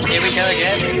Here we go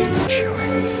again. Chewie.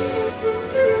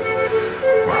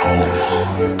 We're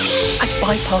home. I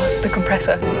bypassed the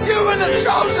compressor. You were the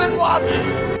chosen one!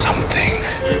 Something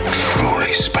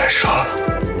truly special.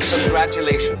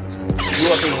 Congratulations. You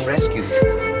are being rescued.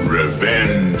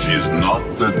 Revenge is not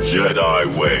the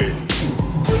Jedi way.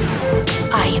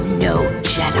 I am no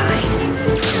Jedi.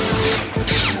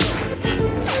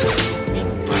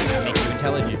 Make you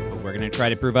intelligent, but we're going to try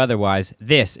to prove otherwise.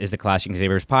 This is the Clashing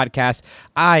Sabers podcast.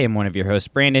 I am one of your hosts,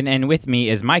 Brandon, and with me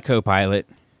is my co-pilot.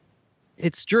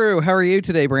 It's Drew. How are you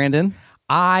today, Brandon?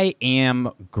 I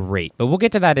am great, but we'll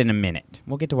get to that in a minute.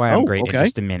 We'll get to why I'm great in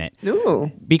just a minute. Ooh.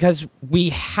 Because we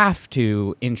have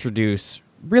to introduce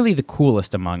really the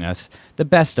coolest among us, the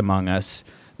best among us,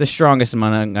 the strongest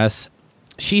among us.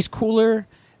 She's cooler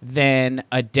than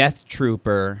a Death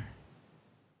Trooper.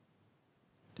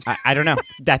 I don't know.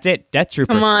 That's it. Death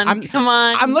Trooper. Come on. I'm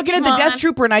looking at the Death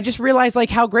Trooper and I just realized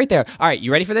like how great they are. All right,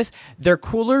 you ready for this? They're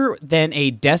cooler than a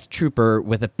Death Trooper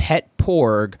with a pet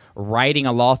porg riding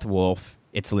a Lothwolf.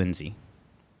 It's Lindsay.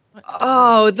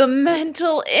 Oh, the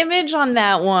mental image on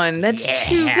that one. That's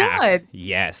too good.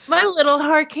 Yes. My little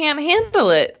heart can't handle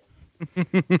it.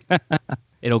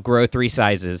 It'll grow 3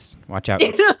 sizes. Watch out.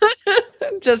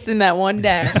 Just in that one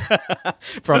day.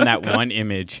 From that one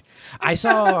image. I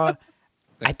saw...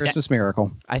 Christmas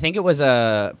miracle. I think it was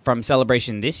from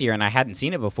Celebration this year, and I hadn't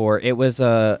seen it before. It was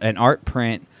an art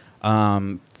print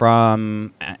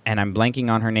from, and I'm blanking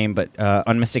on her name, but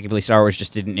Unmistakably Star Wars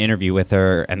just did an interview with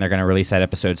her, and they're going to release that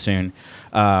episode soon.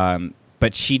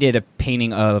 But she did a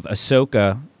painting of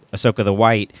Ahsoka the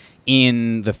White,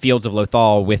 in the fields of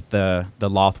Lothal with the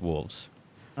Lothwolves.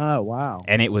 Oh, wow.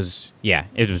 And it was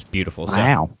beautiful.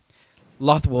 Wow. So,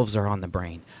 Lothwolves are on the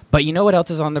brain. But you know what else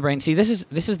is on the brain? See, this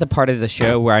is the part of the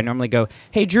show where I normally go,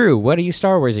 hey, Drew, what are you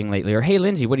Star Warsing lately? Or hey,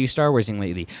 Lindsay, what are you Star Warsing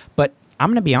lately? But I'm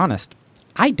going to be honest.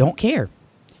 I don't care.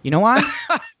 You know why?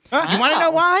 You want to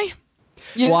know why?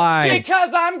 Why? Because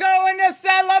I'm going to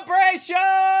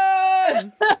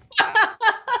Celebration!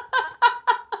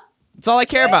 That's all I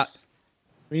care about.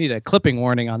 We need a clipping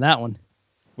warning on that one.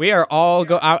 We are all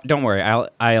don't worry,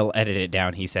 I'll edit it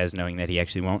down, he says, knowing that he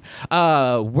actually won't.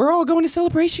 We're all going to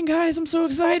Celebration, guys. I'm so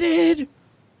excited.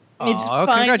 It's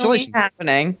finally congratulations.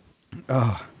 happening.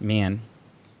 Oh, man.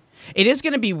 It is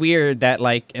going to be weird that,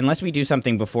 like, unless we do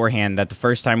something beforehand, that the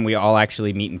first time we all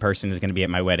actually meet in person is going to be at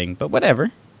my wedding. But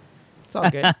whatever. It's all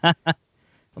good.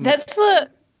 That's the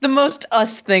most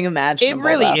us thing imaginable. It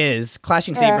really though. is.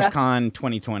 Clashing Sabers Con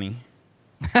 2020.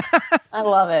 I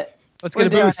love it. Let's We're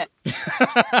get a doing booth.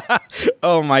 it.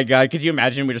 Oh, my God. Could you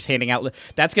imagine we're just handing out...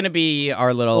 That's going to be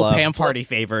our little pamphlets. party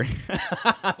favor.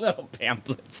 Little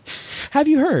pamphlets. Have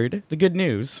you heard the good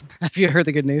news? Have you heard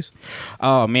the good news?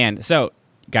 Oh, man. So,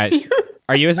 guys,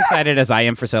 are you as excited as I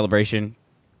am for Celebration?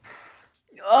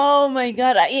 Oh my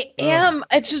God, I am.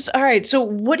 It's just, all right. So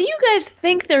what do you guys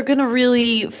think they're going to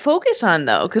really focus on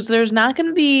though? Because there's not going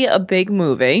to be a big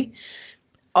movie.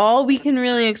 All we can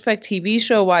really expect TV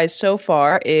show wise so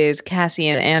far is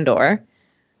Cassian Andor.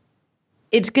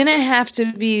 It's going to have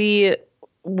to be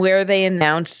where they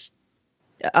announce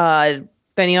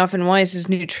Benioff and Weiss's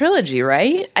new trilogy,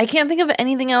 right? I can't think of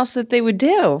anything else that they would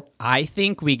do. I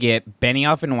think we get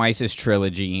Benioff and Weiss's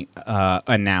trilogy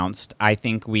announced. I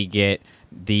think we get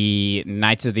the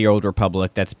Knights of the Old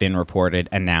Republic that's been reported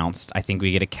announced. I think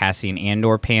we get a Cassian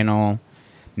Andor panel,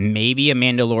 maybe a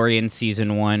Mandalorian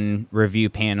Season 1 review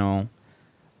panel,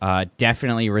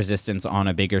 definitely Resistance on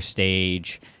a bigger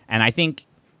stage. And I think,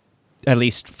 at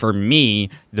least for me,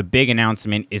 the big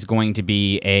announcement is going to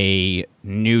be a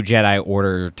new Jedi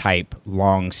Order type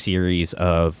long series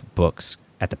of books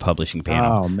at the publishing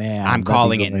panel. Oh, man. I'm that'd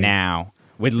calling be it great. now.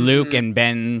 With Luke and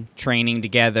Ben training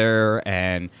together,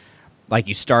 and like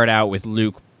you start out with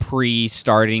Luke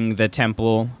pre-starting the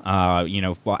temple,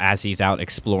 as he's out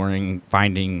exploring,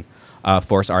 finding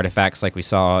Force artifacts like we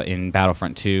saw in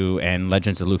Battlefront 2 and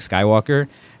Legends of Luke Skywalker,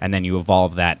 and then you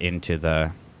evolve that into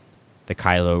the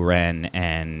Kylo Ren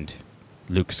and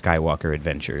Luke Skywalker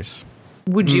adventures.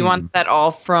 Would you want that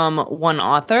all from one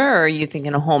author, or are you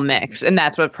thinking a whole mix? And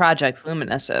that's what Project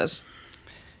Luminous is.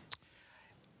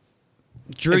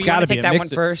 Drew, It's you want gotta to be take a that mix one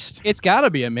of- first? It's got to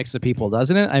be a mix of people,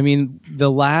 doesn't it? I mean,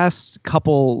 the last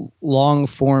couple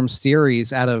long-form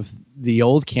series out of the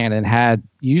old canon had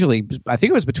usually, I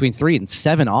think it was between 3 and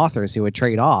 7 authors who would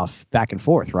trade off back and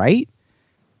forth, right?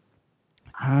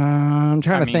 I'm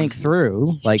trying to think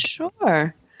through. Like,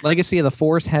 Sure. Legacy of the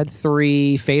Force had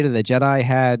 3. Fate of the Jedi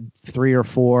had 3 or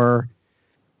 4.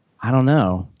 I don't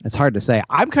know. It's hard to say.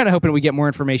 I'm kind of hoping we get more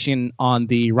information on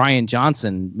the Rian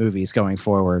Johnson movies going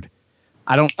forward.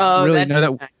 I don't Oh, really that'd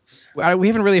know be that. nice. We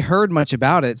haven't really heard much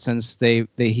about it since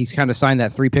he's kind of signed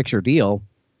that 3-picture deal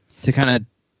to kind of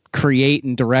create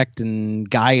and direct and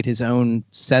guide his own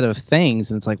set of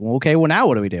things. And it's like, well, okay, well, now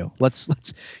what do we do? Let's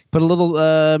put a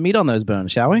little meat on those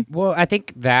bones, shall we? Well, I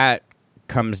think that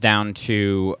comes down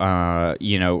to,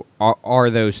 are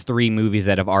those 3 movies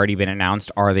that have already been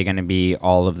announced, are they going to be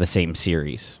all of the same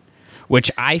series?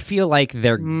 Which I feel like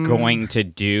they're going to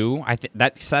do.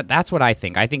 That's what I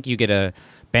think. I think you get a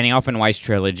Benioff and Weiss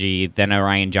trilogy, then a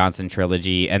Rian Johnson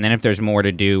trilogy, and then if there's more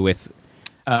to do with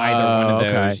either one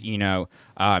of those,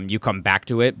 you come back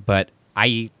to it. But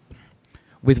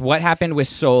with what happened with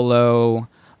Solo,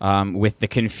 with the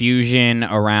confusion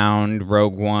around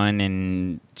Rogue One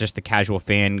and just the casual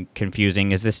fan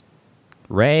confusing, is this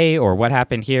Rey or what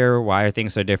happened here? Why are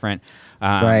things so different?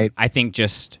 Right. I think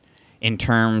just in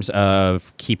terms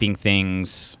of keeping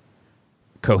things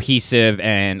cohesive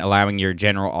and allowing your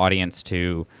general audience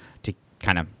to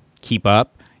kind of keep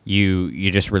up,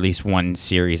 you just release one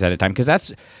series at a time, because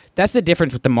that's the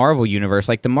difference with the Marvel universe.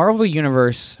 Like the Marvel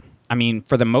universe, I mean,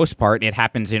 for the most part, it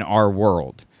happens in our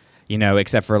world,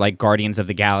 except for like Guardians of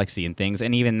the Galaxy and things,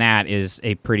 and even that is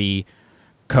a pretty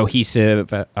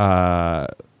cohesive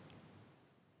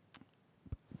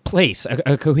place,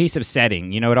 a cohesive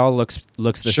setting. It all looks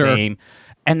the Sure. same,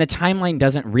 and the timeline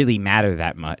doesn't really matter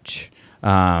that much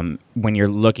when you're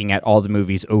looking at all the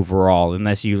movies overall,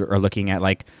 unless you are looking at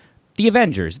like the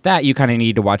Avengers. That you kind of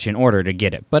need to watch in order to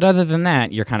get it, but other than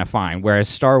that, you're kind of fine. Whereas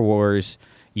Star Wars,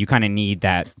 you kind of need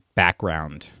that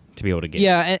background to be able to get.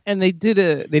 Yeah, and they did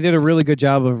a really good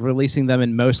job of releasing them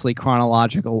in mostly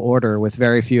chronological order, with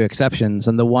very few exceptions.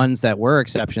 And the ones that were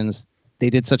exceptions, they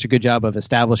did such a good job of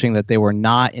establishing that they were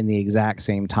not in the exact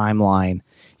same timeline.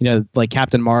 Like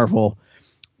Captain Marvel,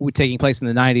 taking place in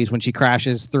the 90s, when she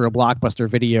crashes through a Blockbuster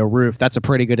Video roof, that's a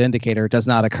pretty good indicator it does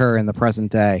not occur in the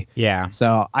present day. Yeah.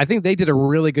 So I think they did a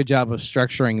really good job of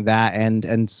structuring that, and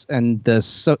the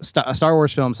Star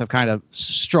Wars films have kind of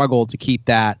struggled to keep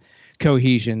that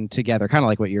cohesion together, kind of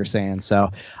like what you're saying.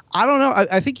 So I don't know.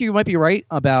 I think you might be right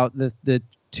about the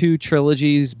 2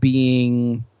 trilogies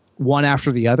being one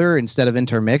after the other instead of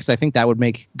intermixed. I think that would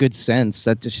make good sense.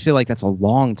 I just feel like that's a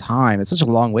long time. It's such a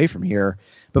long way from here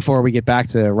before we get back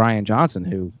to Rian Johnson,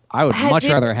 who I would much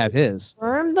rather have his.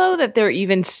 Confirmed though that they're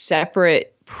even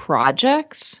separate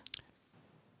projects?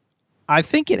 I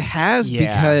think it has, Yeah.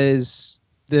 because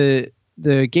the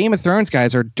Game of Thrones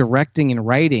guys are directing and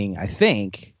writing. I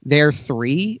think they're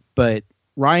 3, but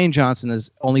Rian Johnson is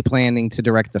only planning to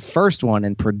direct the first one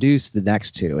and produce the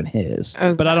next 2 in his.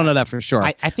 Okay. But I don't know that for sure.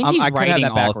 I think he's I could have writing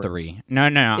that all backwards. 3.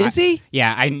 No. Is he?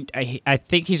 Yeah, I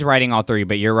think he's writing all 3,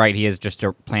 but you're right. He is just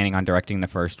planning on directing the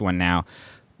first one now.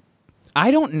 I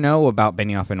don't know about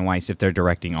Benioff and Weiss if they're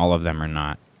directing all of them or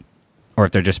not, or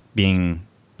if they're just being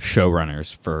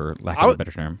showrunners, for lack of a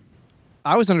better term.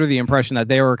 I was under the impression that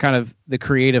they were kind of the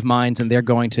creative minds and they're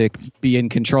going to be in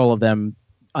control of them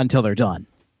until they're done.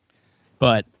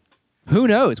 But who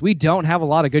knows? We don't have a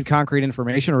lot of good concrete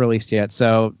information released yet,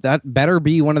 so that better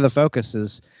be one of the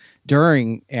focuses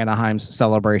during Anaheim's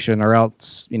celebration, or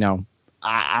else,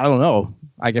 I don't know.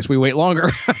 I guess we wait longer.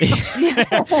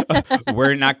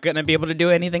 We're not going to be able to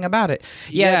do anything about it.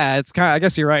 Yeah, it's kind of, I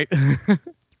guess you're right.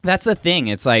 That's the thing.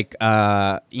 It's like,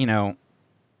 I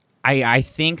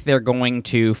think they're going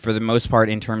to, for the most part,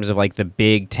 in terms of like the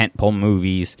big tentpole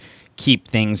movies, keep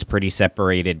things pretty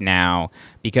separated now,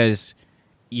 because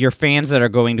your fans that are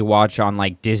going to watch on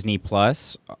like Disney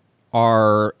Plus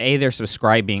are they're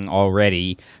subscribing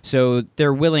already, so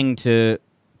they're willing to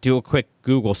do a quick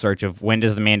Google search of when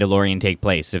does The Mandalorian take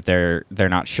place if they're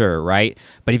not sure, right?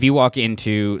 But if you walk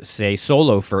into, say,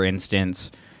 Solo, for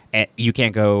instance, you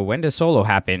can't go, when does Solo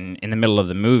happen in the middle of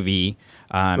the movie,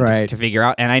 Right. to figure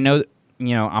out. And I know,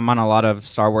 I'm on a lot of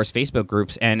Star Wars Facebook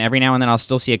groups, and every now and then I'll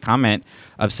still see a comment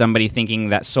of somebody thinking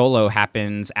that Solo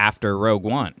happens after Rogue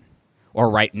One, or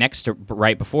right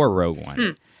before Rogue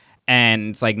One. And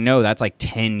it's like, no, that's like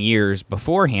 10 years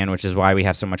beforehand, which is why we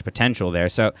have so much potential there.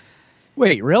 So,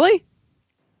 Wait, really?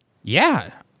 yeah.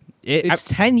 It's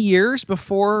 10 years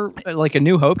before like A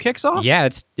New Hope kicks off? Yeah,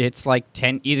 it's like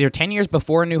either 10 years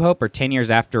before A New Hope or 10 years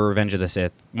after Revenge of the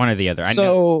Sith, one or the other. I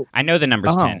know the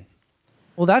number's 10.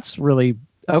 Well, that's really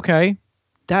okay.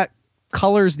 That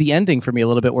colors the ending for me a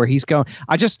little bit, where he's going.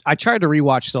 I tried to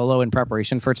rewatch Solo in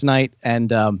preparation for tonight,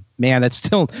 and man, it's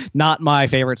still not my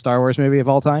favorite Star Wars movie of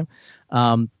all time.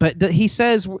 But he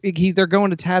says they're going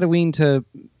to Tatooine to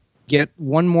get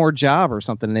one more job or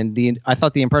something, and I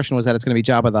thought the impression was that it's going to be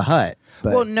Jabba the Hutt.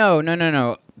 But Well,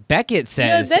 no. Beckett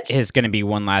says it's going to be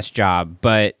one last job,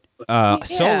 but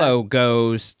Solo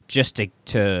goes just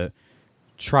to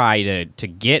try to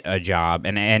get a job.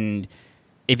 And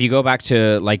if you go back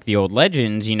to like the old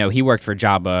legends, he worked for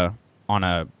Jabba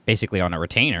basically on a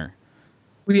retainer.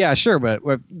 Well, yeah, sure, but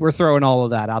we're throwing all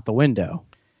of that out the window.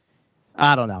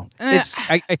 I don't know.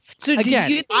 So do again,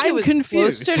 you think I'm it was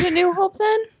confused. closer to New Hope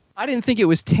then? I didn't think it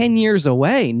was 10 years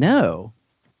away. No.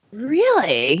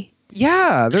 Really?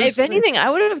 Yeah. If anything, I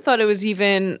would have thought it was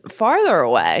even farther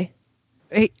away.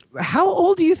 Hey, how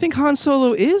old do you think Han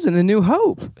Solo is in A New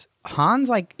Hope? Han's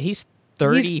like, he's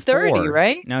 34. He's 30,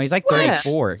 right? No, he's like What?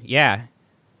 34. Yeah.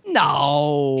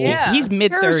 No. Yeah. He's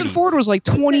mid-30s. Harrison Ford was like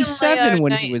 27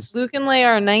 when he was... Luke and Leia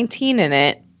are 19 in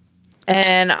it.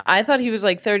 And I thought he was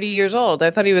like 30 years old.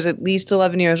 I thought he was at least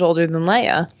 11 years older than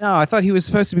Leia. No, I thought he was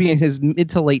supposed to be in his mid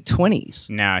to late 20s.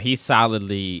 No,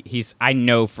 I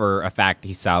know for a fact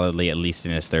he's solidly at least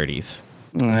in his 30s.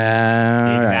 The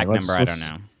exact number, I don't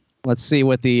know. Let's see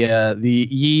what the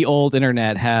ye old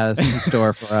internet has in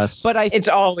store for us. But It's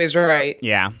always right.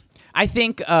 yeah. I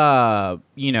think, Wait,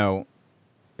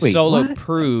 Solo what?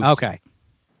 proved Okay.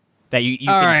 that you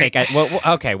All can right. take...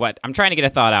 okay, what? I'm trying to get a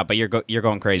thought out, but you're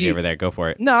going crazy over there. Go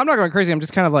for it. No, I'm not going crazy. I'm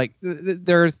just kind of like,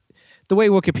 there's the way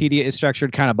Wikipedia is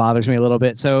structured kind of bothers me a little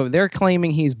bit. So they're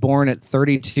claiming he's born at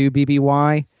 32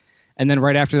 BBY. And then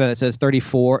right after that, it says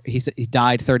 34. He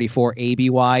died 34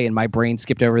 ABY, and my brain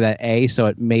skipped over that A, so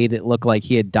it made it look like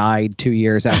he had died 2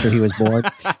 years after he was born.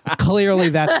 Clearly,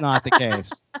 that's not the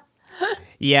case.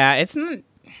 Yeah, it's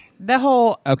the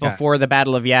whole Okay. before the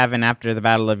Battle of Yavin, after the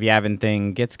Battle of Yavin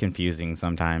thing gets confusing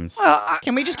sometimes. Well,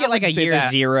 Can we just get like a wouldn't say year that.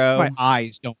 zero? My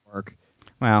eyes don't work.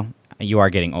 Well, you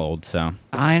are getting old, so.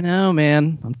 I know,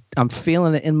 man. I'm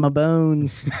feeling it in my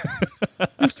bones.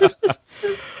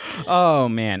 Oh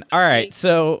man! All right,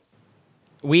 so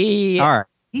we. All right.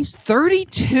 He's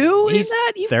 32 in He's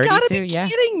that? You've got to 32, be yeah.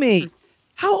 kidding me.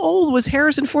 How old was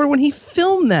Harrison Ford when he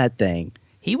filmed that thing?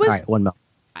 He was. All right, 1 minute.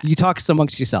 You talk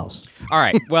amongst yourselves. All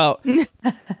right. Well,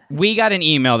 we got an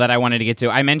email that I wanted to get to.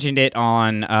 I mentioned it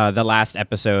on the last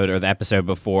episode or the episode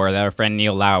before that our friend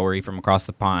Neil Lowry from across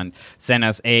the pond sent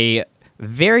us a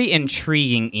very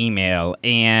intriguing email,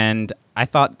 and I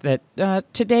thought that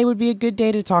today would be a good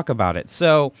day to talk about it.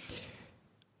 So,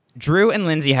 Drew and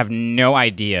Lindsay have no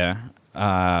idea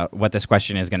what this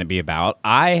question is going to be about.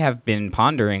 I have been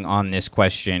pondering on this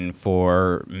question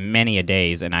for many a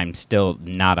days, and I'm still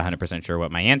not 100% sure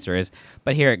what my answer is,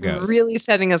 but here it goes. Really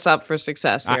setting us up for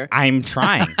success here. I'm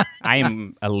trying. I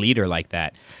am a leader like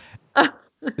that.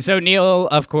 So Neil,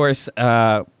 of course,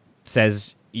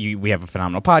 says we have a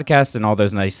phenomenal podcast and all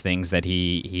those nice things that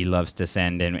he loves to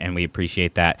send, and we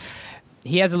appreciate that.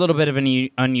 He has a little bit of an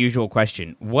unusual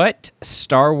question. What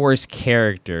Star Wars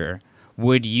character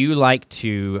would you like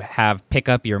to have pick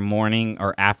up your morning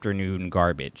or afternoon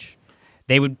garbage?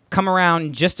 They would come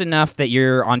around just enough that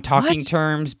you're on talking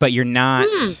terms, but you're not,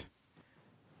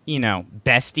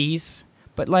 besties.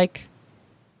 But like,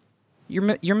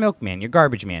 your milkman, your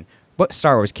garbage man. What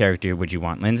Star Wars character would you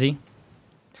want, Lindsay?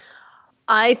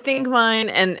 I think mine,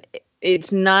 and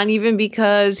it's not even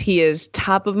because he is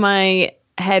top of my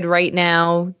head right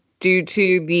now due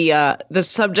to the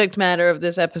subject matter of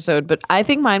this episode, but I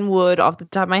think mine would, off the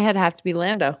top of my head, have to be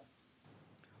Lando.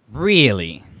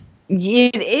 Really?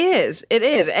 It is.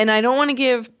 And I don't want to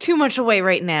give too much away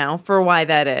right now for why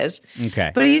that is.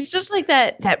 Okay. But he's just like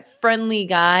that friendly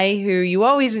guy who you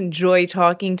always enjoy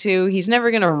talking to. He's never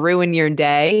going to ruin your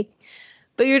day.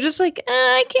 But you're just like,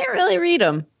 I can't really read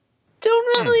him.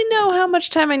 Don't really know how much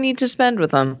time I need to spend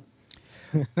with him.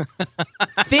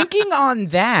 Thinking on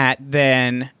that,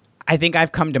 then, I think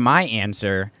I've come to my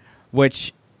answer,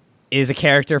 which is a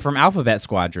character from Alphabet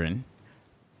Squadron.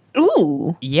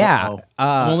 Ooh. Yeah.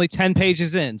 I'm only 10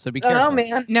 pages in, so be careful. Oh,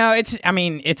 man. No, it's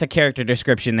a character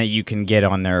description that you can get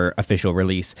on their official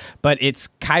release, but it's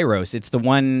Kairos. It's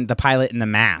the pilot in the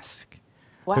mask.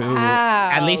 Wow.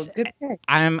 At least good pick.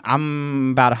 I'm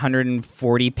about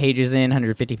 140 pages in,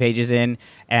 150 pages in,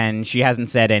 and she hasn't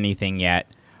said anything yet.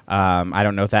 I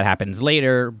don't know if that happens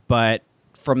later, but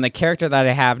from the character that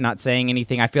I have not saying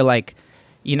anything, I feel like,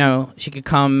 she could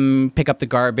come pick up the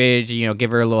garbage,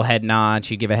 give her a little head nod.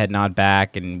 She'd give a head nod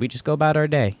back, and we just go about our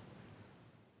day.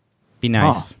 Be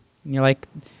nice. And you're like,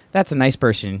 that's a nice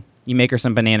person. You make her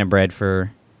some banana bread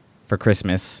for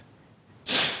Christmas.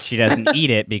 She doesn't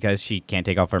eat it because she can't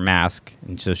take off her mask,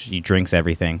 and so she drinks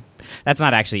everything. That's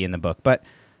not actually in the book, but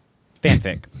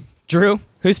fanfic. Drew,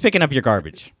 who's picking up your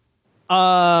garbage?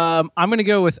 I'm going to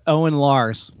go with Owen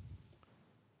Lars.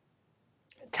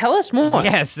 Tell us more.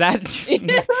 Yes, that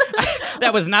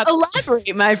was not...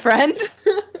 Elaborate, my friend.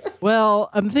 Well,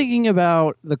 I'm thinking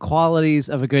about the qualities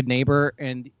of a good neighbor,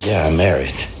 and Yeah, I'm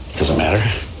married. Doesn't matter.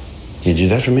 You do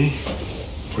that for me?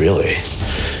 really?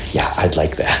 Yeah, I'd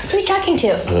like Who are that. you talking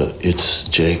to? It's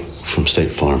Jake from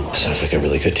State Farm. Sounds like a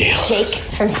really good deal. Jake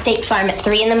from State Farm at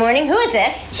 3 in the morning? Who is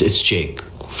this? It's Jake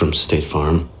from State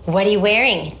Farm. What are you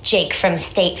wearing, Jake from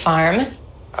State Farm?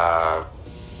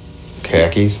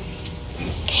 Khakis?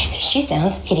 She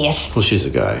sounds hideous. Well, she's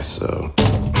a guy, so...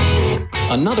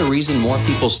 Another reason more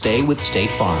people stay with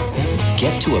State Farm.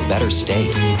 Get to a better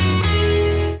state.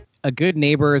 A good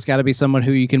neighbor has got to be someone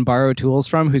who you can borrow tools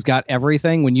from, who's got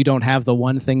everything when you don't have the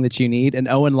one thing that you need. And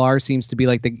Owen Lars seems to be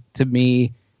to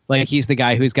me, he's the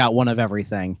guy who's got one of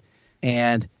everything.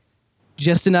 And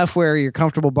just enough where you're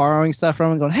comfortable borrowing stuff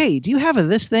from and going, hey, do you have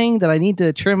this thing that I need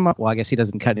to trim up? Well, I guess he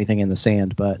doesn't cut anything in the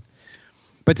sand, but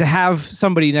to have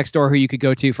somebody next door who you could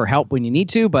go to for help when you need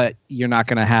to, but you're not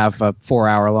going to have a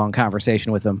 4-hour-long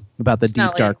conversation with them about the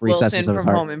deep, dark recesses of his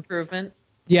heart. Home Improvement.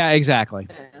 Yeah, exactly.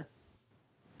 Yeah.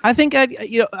 I think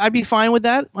I'd be fine with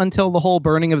that until the whole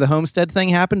burning of the homestead thing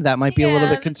happened. That might be a little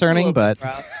bit concerning, but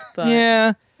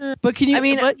yeah. But can you? I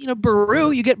mean,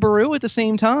 Baru, you get Baru at the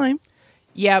same time.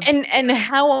 Yeah. And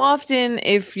how often,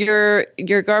 if your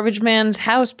garbage man's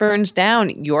house burns down,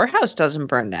 your house doesn't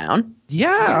burn down?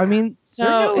 Yeah, I mean, So,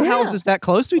 there are no yeah. houses that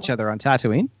close to each other on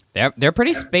Tatooine. They're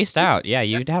pretty spaced out. Yeah,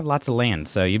 you'd have lots of land,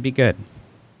 so you'd be good.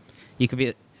 You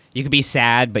could be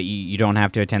sad, but you don't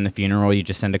have to attend the funeral. You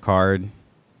just send a card.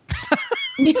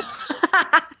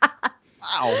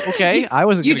 Wow. Okay, I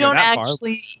wasn't. You gonna don't go that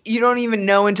far. you don't even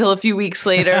know until a few weeks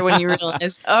later when you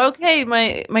realize, okay,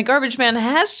 my garbage man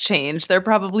has changed. They're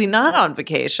probably not on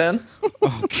vacation.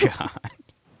 Oh God.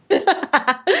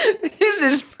 This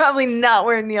is probably not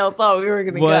where Neil thought we were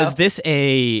going to go. Was this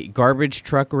a garbage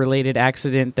truck related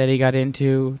accident that he got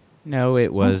into? No,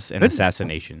 it was an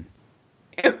assassination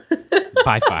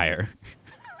by fire.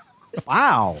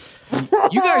 Wow.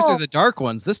 You guys are the dark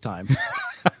ones this time.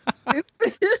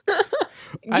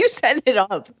 You set it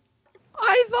up.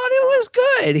 I thought it was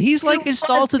good. He's like a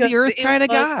salt of the earth kind of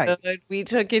guy. Good. We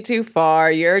took it too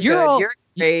far. You're good. You're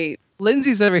great.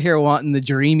 Lindsay's over here wanting the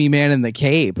dreamy man in the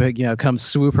cape, come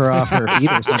swoop her off her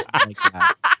feet or something like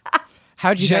that.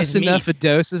 How'd you Just guys meet? enough a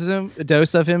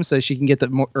dose of him so she can get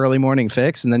the early morning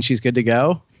fix, and then she's good to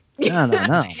go.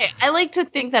 No. I like to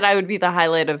think that I would be the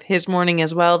highlight of his morning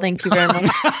as well. Thank you very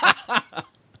much.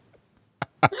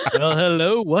 Well,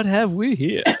 hello. What have we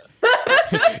here?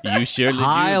 You surely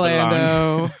Hi, do belong.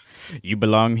 Lando. You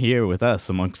belong here with us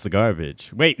amongst the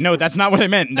garbage. Wait, no, that's not what I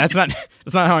meant. That's not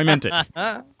how I meant it.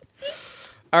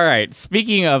 All right.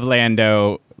 Speaking of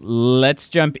Lando, let's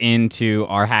jump into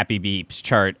our Happy Beeps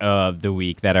chart of the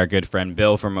week that our good friend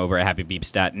Bill from over at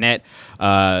happybeeps.net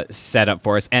set up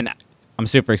for us. And I'm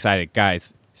super excited,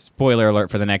 guys. Spoiler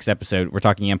alert for the next episode. We're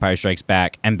talking Empire Strikes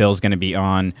Back, and Bill's going to be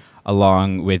on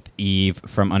along with Eve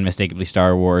from Unmistakably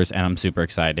Star Wars, and I'm super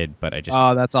excited. But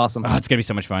Oh, that's awesome. it's going to be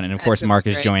so much fun. And of course, Mark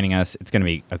is joining us. It's going to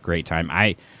be a great time.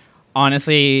 I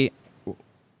honestly,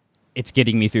 it's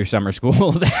getting me through summer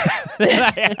school that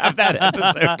I have that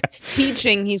episode.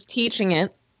 He's teaching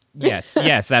it. Yes,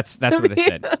 that's what it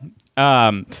said.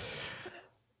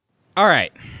 All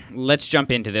right, let's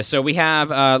jump into this. So we have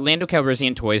Lando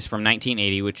Calrissian toys from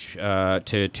 1980, which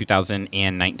to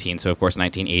 2019. So of course,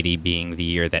 1980 being the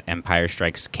year that Empire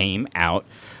Strikes came out.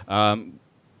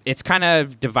 It's kind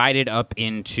of divided up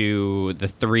into the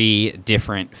 3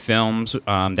 different films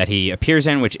that he appears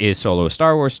in, which is Solo: A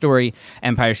Star Wars Story,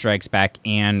 Empire Strikes Back,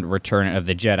 and Return of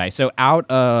the Jedi. So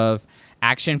out of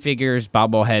action figures,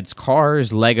 bobbleheads,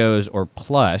 cars, Legos, or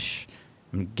plush,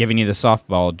 I'm giving you the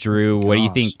softball. Drew, what do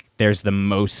you think there's the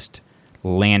most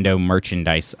Lando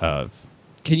merchandise of?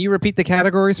 Can you repeat the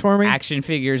categories for me? Action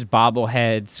figures,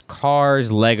 bobbleheads, cars,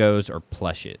 Legos, or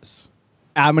plushes?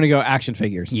 I'm going to go action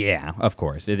figures. Yeah, of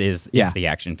course. It's the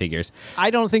action figures. I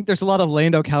don't think there's a lot of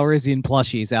Lando Calrissian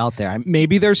plushies out there.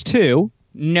 Maybe there's 2.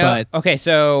 No. But... Okay,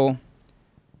 so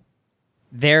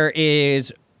there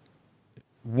is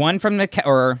one from the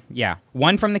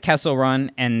Kessel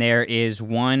Run, and there is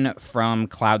one from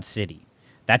Cloud City.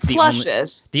 That's the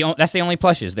Plushes. That's the only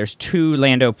plushes. There's 2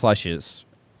 Lando plushes,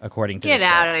 according to Get this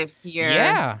out guy. of here.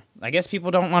 Yeah, I guess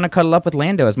people don't want to cuddle up with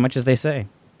Lando as much as they say.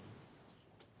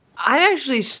 I'm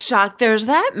actually shocked there's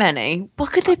that many.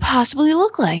 What could they possibly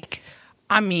look like?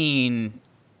 I mean,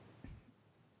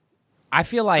 I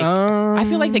feel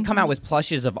like they come out with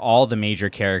plushes of all the major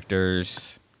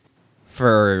characters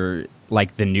for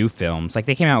like the new films. Like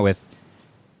they came out with.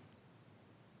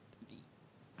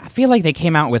 I feel like they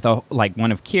came out with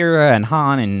one of Kira and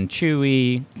Han and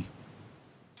Chewie.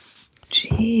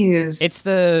 Jeez. It's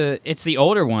the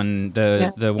older one,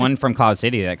 the one from Cloud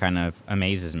City that kind of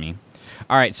amazes me.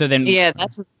 All right, so then yeah,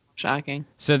 that's shocking.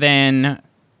 So then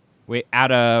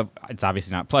out of, it's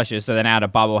obviously not plushes, so then out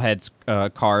of bobbleheads,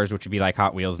 cars, which would be like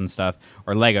Hot Wheels and stuff,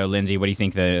 or Lego. Lindsay, what do you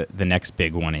think the next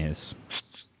big one is?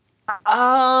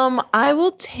 I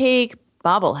will take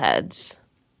bobbleheads.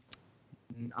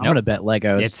 I'm gonna bet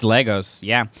Legos. It's Legos,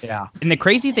 yeah. Yeah. And the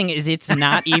crazy thing is, it's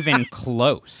not even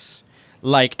close.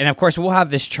 Like, and of course, we'll have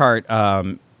this chart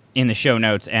in the show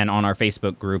notes and on our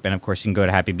Facebook group, and of course, you can go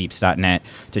to happybeeps.net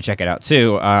to check it out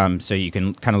too, so you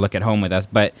can kind of look at home with us.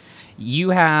 But you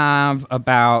have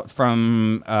about,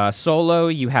 from Solo,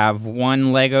 you have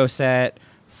 1 Lego set.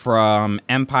 From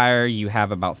Empire, you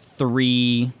have about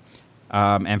 3.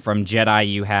 And from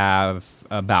Jedi, you have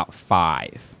about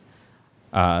 5.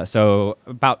 So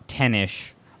about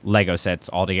 10-ish Lego sets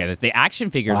altogether. The action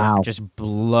figures just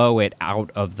blow it out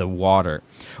of the water.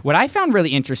 What I found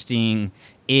really interesting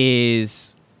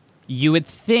is you would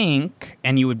think,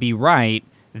 and you would be right,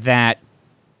 that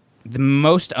the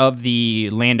most of the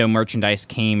Lando merchandise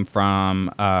came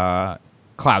from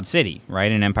Cloud City,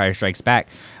 right, in Empire Strikes Back.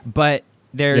 But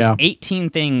there's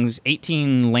 18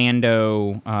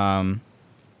 Lando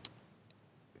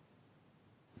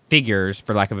figures,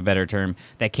 for lack of a better term,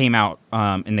 that came out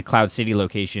in the Cloud City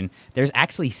location. There's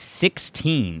actually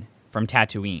 16 from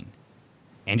Tatooine.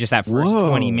 And just that first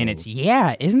 20 minutes.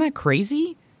 Yeah, isn't that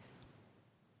crazy?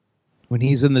 When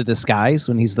he's in the disguise,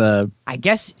 when he's the I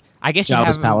guess Jabba's you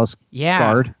have palace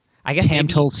guard. I guess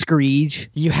Tamtil Screech.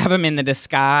 You have him in the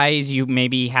disguise. You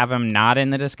maybe have him not in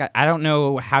the disguise. I don't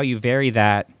know how you vary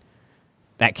that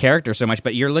character so much,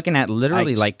 but you're looking at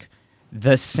literally like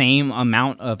the same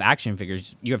amount of action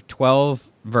figures. You have 12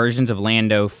 versions of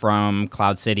Lando from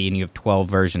Cloud City, and you have 12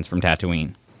 versions from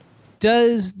Tatooine.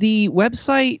 Does the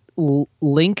website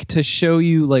link to show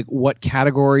you like what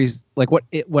categories, like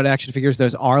what action figures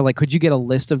those are? Like, could you get a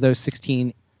list of those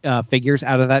 16 figures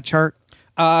out of that chart?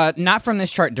 Not from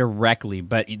this chart directly,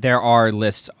 but there are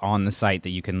lists on the site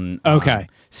that you can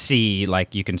see.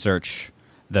 Like, you can search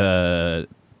the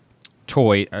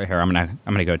toy. Here, I'm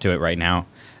gonna go to it right now.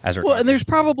 And there's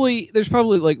probably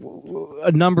like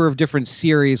a number of different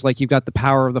series. Like, you've got the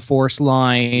Power of the Force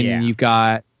line. Yeah. You've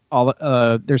got all.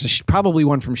 There's probably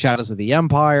one from Shadows of the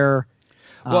Empire.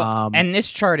 Well, and this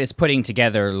chart is putting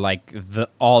together like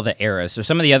all the eras. So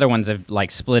some of the other ones have like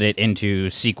split it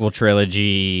into sequel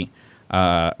trilogy,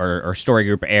 or story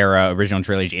group era, original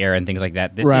trilogy era, and things like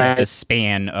that. This is the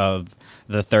span of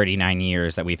the 39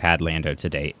 years that we've had Lando to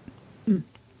date.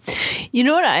 You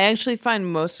know what I actually find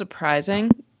most surprising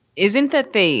isn't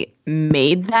that they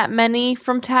made that many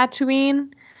from Tatooine.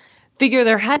 Figure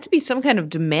there had to be some kind of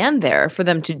demand there for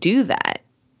them to do that.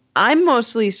 I'm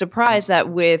mostly surprised that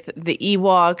with the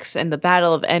Ewoks and the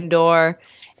Battle of Endor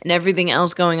and everything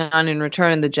else going on in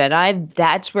Return of the Jedi,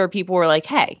 that's where people were like,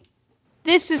 hey,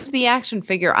 this is the action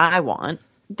figure I want.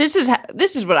 This is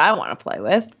what I want to play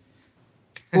with.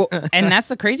 Well, and that's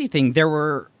the crazy thing. There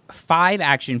were 5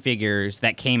 action figures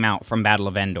that came out from Battle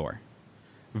of Endor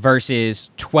versus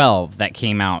 12 that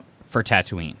came out for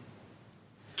Tatooine.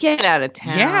 Get out of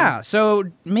town. Yeah, so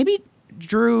maybe,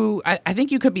 Drew, I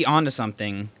think you could be onto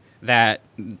something that,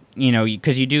 you know,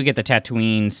 because you do get the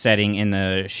Tatooine setting in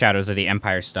the Shadows of the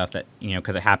Empire stuff that, you know,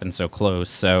 because it happens so close.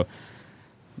 So,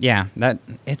 yeah, that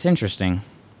it's interesting.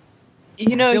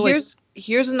 You know,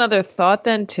 here's another thought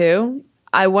then, too.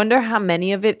 I wonder how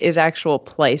many of it is actual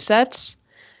play sets.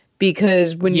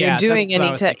 Because when you're doing any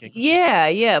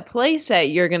play set,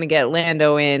 you're going to get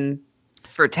Lando in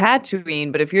for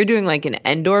Tatooine. But if you're doing like an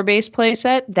Endor-based play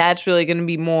set, that's really going to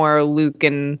be more Luke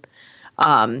and,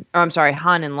 Han and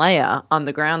Leia on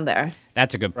the ground there.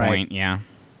 That's a good point, yeah.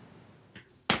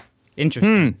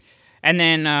 Interesting. And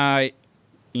then,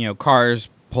 Cars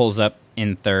pulls up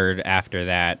in third after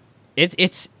that.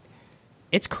 It's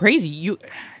crazy.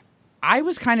 I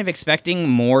was kind of expecting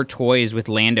more toys with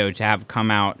Lando to have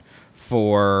come out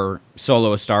for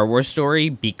Solo: A Star Wars Story,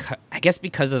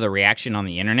 because of the reaction on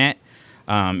the internet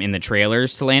in the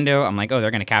trailers to Lando. I'm like, oh,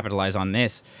 they're going to capitalize on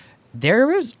this. There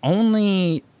was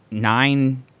only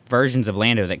 9 versions of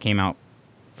Lando that came out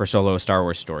for Solo: A Star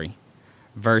Wars Story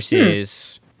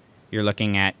versus you're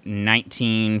looking at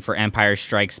 19 for Empire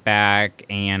Strikes Back,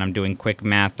 and I'm doing quick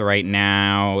math right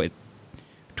now.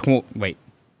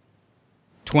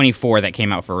 24 that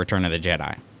came out for Return of the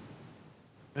Jedi.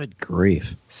 Good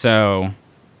grief. So,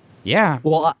 yeah.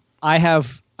 Well, I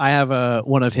have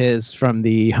one of his from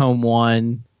the Home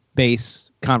One base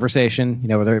conversation,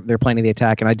 where they're planning the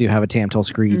attack, and I do have a Tamtil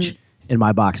Screech in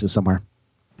my boxes somewhere.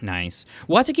 Nice.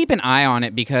 We'll have to keep an eye on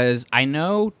it because I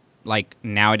know, like,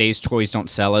 nowadays toys don't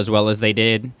sell as well as they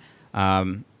did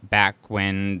back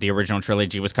when the original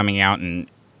trilogy was coming out and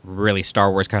really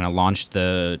Star Wars kind of launched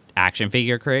the action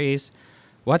figure craze.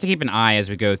 we'll have to keep an eye as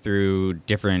we go through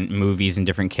different movies and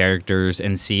different characters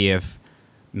and see if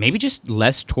maybe just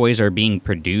less toys are being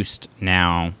produced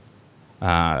now.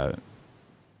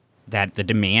 That the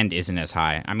demand isn't as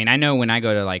high. I mean, I know when I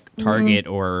go to like Target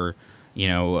or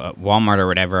Walmart or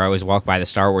whatever, I always walk by the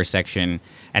Star Wars section,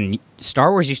 and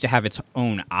Star Wars used to have its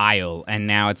own aisle, and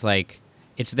now it's like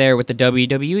it's there with the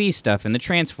WWE stuff and the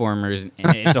Transformers,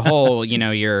 and it's a whole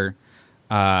your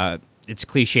it's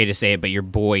cliche to say it, but your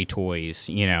boy toys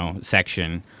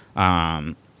section.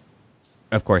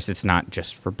 Of course, it's not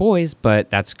just for boys, but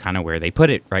that's kind of where they put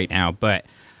it right now. But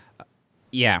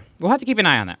yeah, we'll have to keep an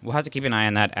eye on that. We'll have to keep an eye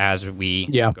on that as we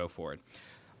go forward.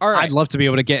 All right. I'd love to be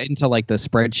able to get into like the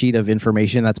spreadsheet of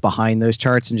information that's behind those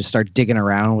charts and just start digging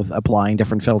around with applying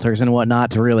different filters and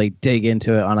whatnot to really dig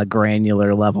into it on a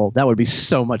granular level. That would be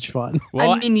so much fun.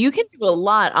 Well, I mean, you can do a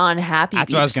lot on Happy That's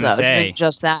Beaks, what I was going to say.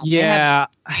 Just that. Yeah.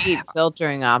 They have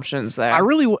filtering options there.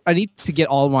 I need to get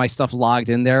all my stuff logged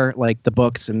in there, like the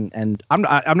books, and I'm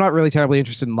not really terribly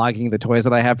interested in logging the toys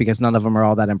that I have because none of them are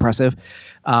all that impressive.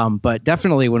 But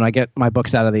definitely when I get my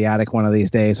books out of the attic one of these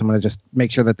days, I'm going to just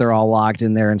make sure that they're all logged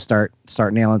in there and start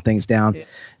nailing things down. Yeah.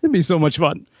 It'd be so much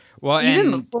fun. Well,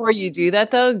 even before you do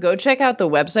that, though, go check out the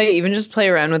website. Even just play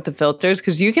around with the filters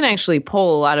because you can actually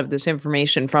pull a lot of this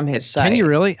information from his site. Can you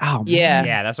really? Oh, yeah. man.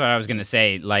 Yeah, that's what I was going to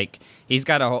say. Like, he's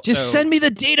got a whole... Just send me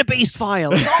the database file.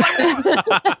 That's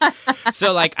all I want.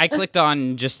 So, like, I clicked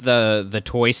on just the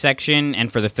toy section,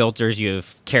 and for the filters, you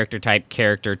have character type,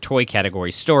 character, toy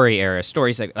category, story era,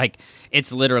 story... Like,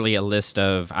 it's literally a list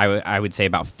of, I would say,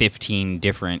 about 15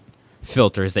 different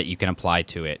filters that you can apply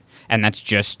to it. And that's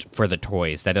just for the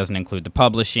toys. That doesn't include the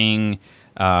publishing.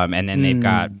 And then they've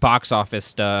got box office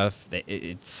stuff.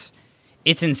 It's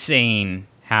insane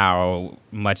how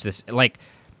much this... Like,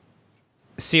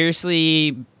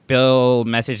 seriously, Bill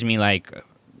messaged me, like,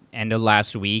 end of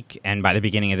last week. And by the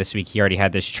beginning of this week, he already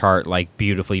had this chart, like,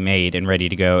 beautifully made and ready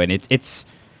to go. And it's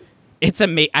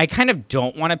amazing. I kind of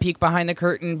don't want to peek behind the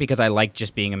curtain because I like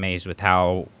just being amazed with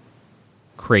how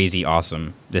crazy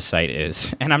awesome this site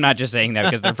is. And I'm not just saying that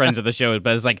because they're friends of the show,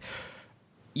 but it's like,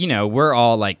 we're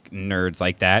all like nerds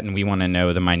like that, and we want to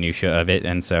know the minutia of it,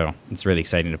 and so it's really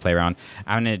exciting to play around.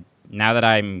 Now that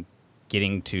I'm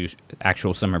getting to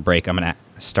actual summer break, I'm gonna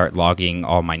start logging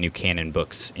all my new canon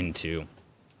books into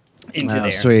there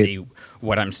sweet. And see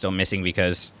what I'm still missing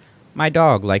because my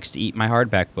dog likes to eat my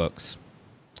hardback books,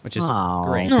 which is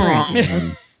great.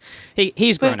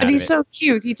 He's grown out of it. But he's so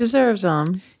cute. He deserves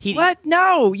them. What?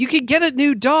 No, you could get a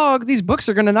new dog. These books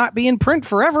are going to not be in print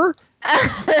forever.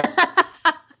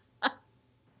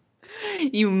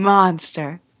 You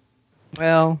monster.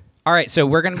 Well, all right. So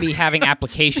we're going to be having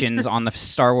applications on the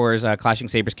Star Wars Clashing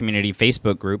Sabers community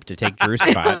Facebook group to take Drew's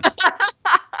spot.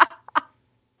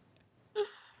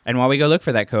 And while we go look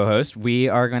for that co-host, we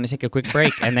are going to take a quick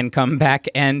break and then come back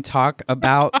and talk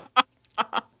about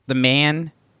the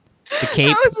man, the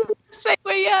cape, segue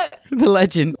yet. The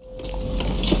legend.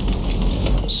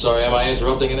 I'm sorry, am I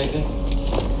interrupting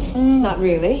anything? Not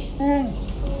really.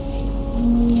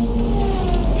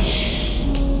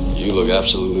 You look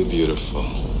absolutely beautiful.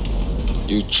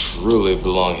 You truly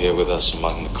belong here with us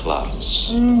among the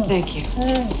clouds. Thank you.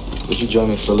 Would you join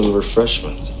me for a little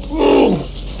refreshment?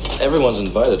 Everyone's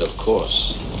invited, of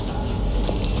course.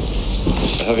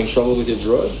 Having trouble with your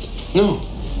droid?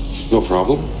 No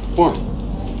problem. Why?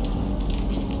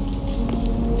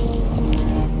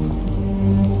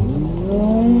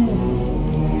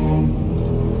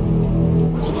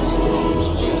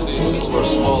 Since we're a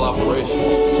small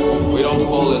operation, we don't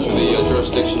fall into the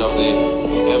jurisdiction of the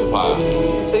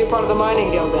Empire. So you're part of the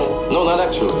mining guild then? No, not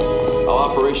actually. Our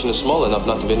operation is small enough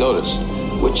not to be noticed,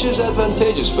 which is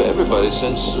advantageous for everybody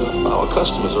since our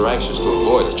customers are anxious to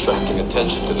avoid attracting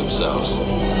attention to themselves.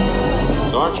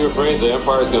 So aren't you afraid the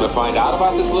Empire's going to find out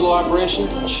about this little operation?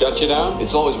 Shut you down?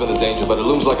 It's always been a danger, but it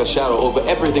looms like a shadow over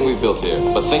everything we built here.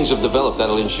 But things have developed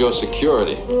that'll ensure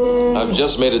security. I've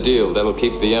just made a deal that'll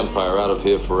keep the Empire out of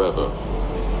here forever.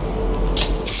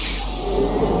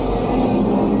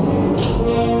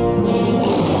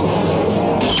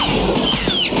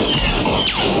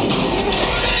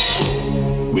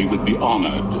 We would be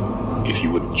honored if you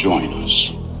would join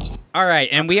us. All right,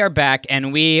 and we are back,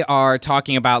 and we are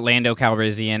talking about Lando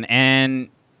Calrissian, and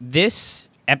this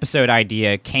episode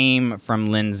idea came from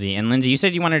Lindsay. And Lindsay, you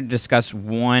said you wanted to discuss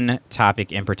one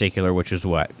topic in particular, which was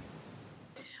what?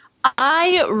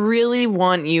 I really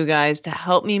want you guys to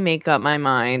help me make up my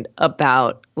mind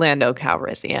about Lando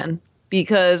Calrissian,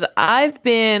 because I've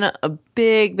been a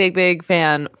big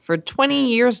fan for 20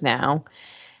 years now,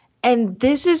 and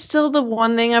this is still the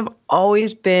one thing I've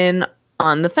always been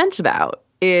on the fence about.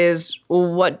 is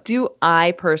what do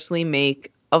I personally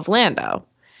make of Lando?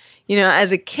 You know,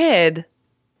 as a kid,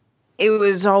 it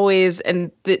was always,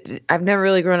 and I've never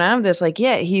really grown out of this, like,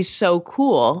 yeah, he's so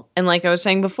cool. And like I was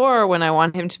saying before, when I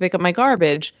want him to pick up my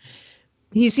garbage,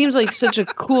 he seems like such a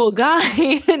cool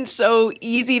guy and so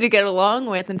easy to get along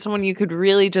with and someone you could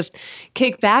really just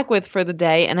kick back with for the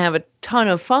day and have a ton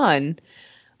of fun.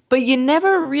 But you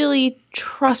never really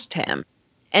trust him.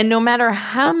 And no matter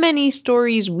how many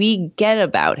stories we get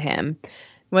about him,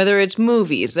 whether it's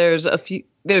movies, there's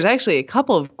actually a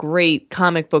couple of great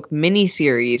comic book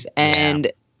miniseries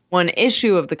and one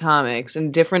issue of the comics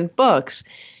and different books.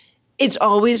 It's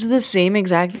always the same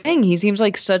exact thing. He seems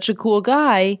like such a cool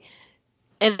guy.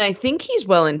 And I think he's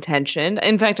well-intentioned.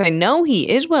 In fact, I know he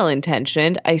is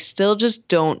well-intentioned. I still just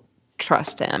don't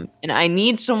trust him. And I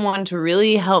need someone to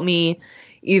really help me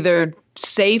either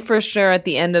say for sure at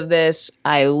the end of this,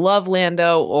 I love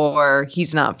Lando, or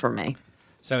he's not for me.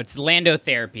 So it's Lando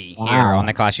therapy here on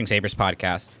the Clashing Sabers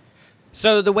podcast.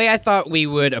 So the way I thought we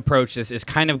would approach this is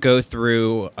kind of go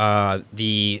through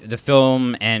the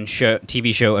film and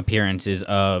TV show appearances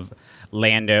of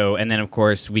Lando, and then of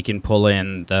course we can pull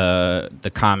in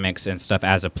the comics and stuff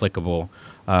as applicable.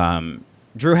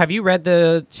 Drew, have you read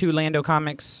the 2 Lando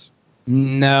comics?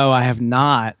 No, I have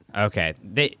not. Okay,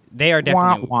 they are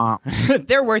definitely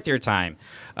they're worth your time.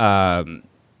 I'm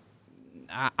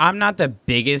not the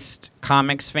biggest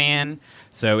comics fan,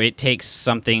 so it takes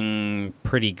something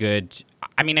pretty good.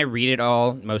 I mean, I read it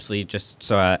all mostly just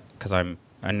so because I'm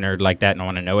a nerd like that and I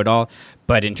want to know it all.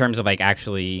 But in terms of like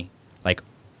actually like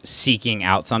seeking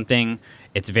out something,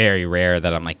 it's very rare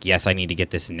that I'm like, yes, I need to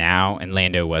get this now. And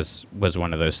Lando was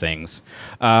one of those things.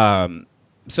 So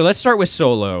let's start with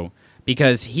Solo,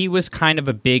 because he was kind of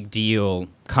a big deal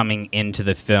coming into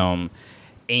the film.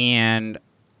 And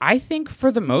I think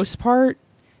for the most part,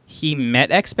 he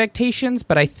met expectations,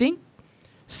 but I think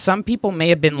some people may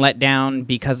have been let down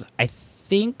because I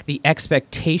think the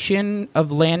expectation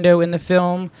of Lando in the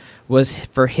film was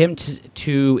for him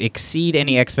to exceed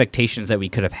any expectations that we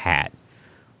could have had,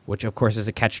 which of course is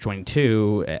a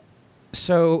catch-22.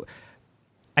 So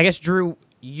I guess, Drew,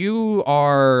 you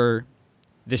are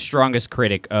the strongest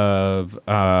critic of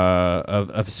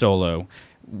Solo.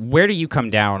 Where do you come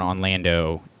down on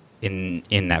Lando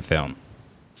in that film?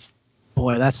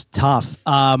 Boy, that's tough.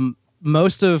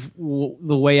 Most of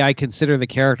the way I consider the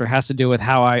character has to do with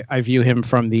how I view him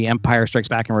from The Empire Strikes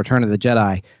Back and Return of the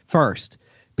Jedi first.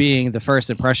 Being the first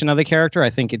impression of the character, I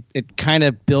think it kind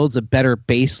of builds a better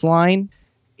baseline.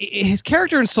 His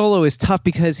character in Solo is tough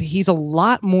because he's a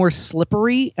lot more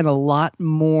slippery and a lot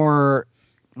more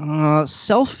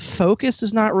self-focused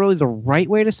is not really the right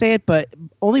way to say it, but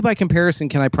only by comparison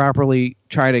can I properly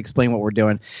try to explain what we're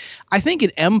doing. I think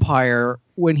in Empire,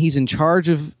 when he's in charge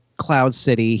of Cloud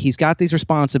City, he's got these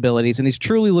responsibilities and he's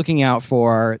truly looking out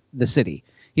for the city.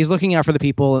 He's looking out for the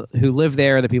people who live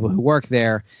there, the people who work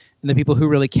there, and the people who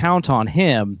really count on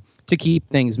him to keep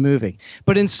things moving.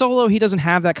 But in Solo, he doesn't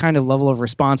have that kind of level of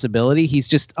responsibility. He's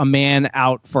just a man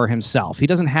out for himself. He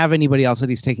doesn't have anybody else that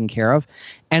he's taking care of.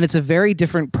 And it's a very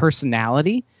different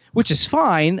personality, which is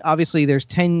fine. Obviously, there's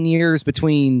 10 years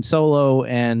between Solo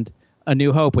and A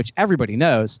New Hope, which everybody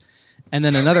knows. And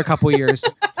then another couple years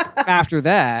after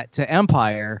that to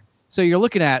Empire. So you're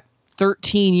looking at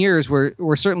 13 years where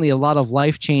certainly a lot of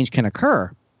life change can occur.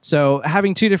 So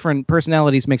having 2 different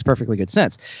personalities makes perfectly good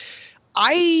sense.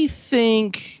 I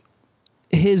think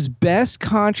his best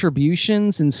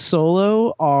contributions in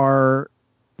Solo are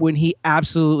when he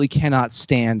absolutely cannot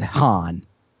stand Han.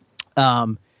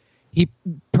 He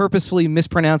purposefully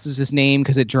mispronounces his name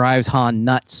because it drives Han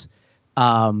nuts.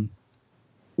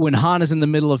 When Han is in the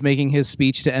middle of making his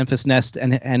speech to Enfys Nest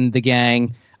and the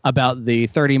gang about the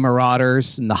 30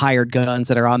 Marauders and the hired guns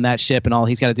that are on that ship, and all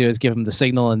he's got to do is give them the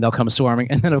signal and they'll come swarming.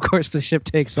 And then, of course, the ship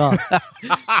takes off.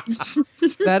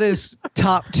 That is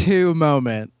top 2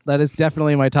 moment. That is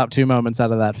definitely my top 2 moments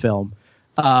out of that film.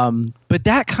 But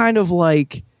that kind of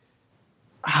like,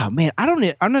 oh man,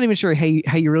 I'm not even sure how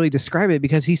you really describe it,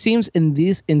 because he seems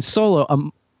in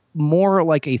Solo more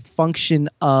like a function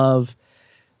of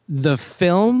the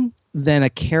film than a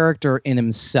character in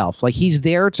himself. Like, he's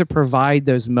there to provide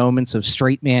those moments of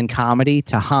straight man comedy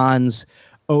to Han's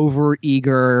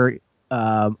over-eager,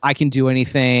 I can do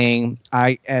anything,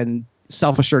 and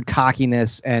self-assured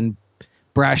cockiness and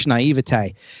brash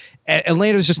naivete. And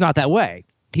Lando's just not that way.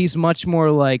 He's much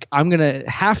more like, I'm going to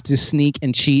have to sneak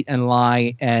and cheat and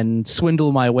lie and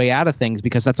swindle my way out of things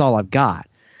because that's all I've got.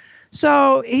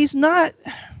 So he's not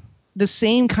the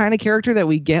same kind of character that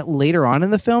we get later on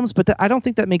in the films, but I don't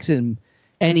think that makes him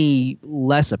any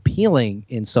less appealing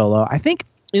in Solo. I think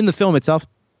in the film itself,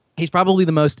 he's probably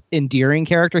the most endearing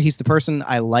character. He's the person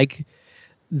I like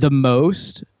the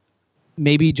most,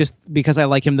 maybe just because I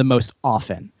like him the most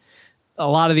often. A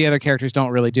lot of the other characters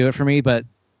don't really do it for me, but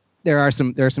there are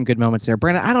some good moments there.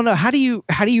 Brandon, I don't know, how do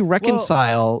you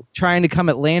reconcile trying to come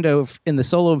at Lando in the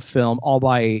Solo film all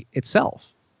by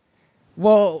itself?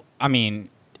 Well, I mean,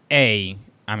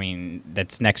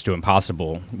 that's next to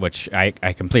impossible, which I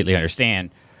completely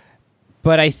understand.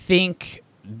 But I think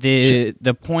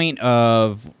the point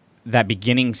of that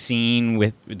beginning scene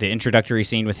with the introductory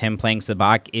scene with him playing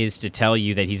Sabacc is to tell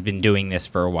you that he's been doing this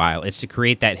for a while. It's to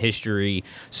create that history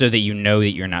so that you know that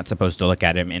you're not supposed to look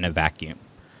at him in a vacuum.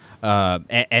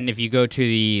 And if you go to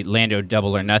the Lando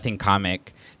Double or Nothing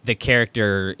comic, the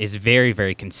character is very,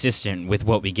 very consistent with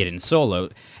what we get in Solo.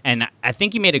 And I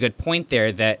think you made a good point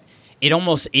there that it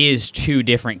almost is two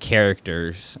different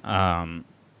characters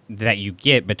that you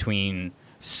get between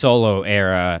Solo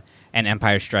era and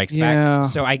Empire Strikes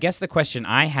Back. So I guess the question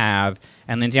I have,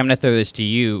 and Lindsay, I'm going to throw this to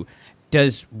you,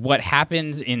 does what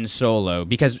happens in Solo,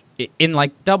 because in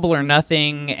like Double or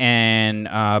Nothing and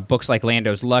books like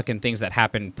Lando's Luck and things that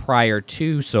happen prior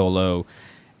to Solo,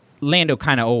 Lando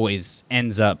kind of always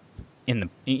ends up in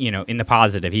the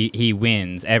positive. He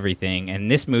wins everything.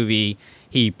 And this movie,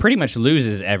 he pretty much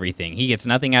loses everything. He gets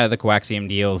nothing out of the coaxium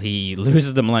deal. He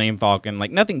loses the Millennium Falcon.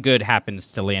 Like, nothing good happens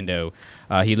to Lando.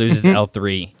 He loses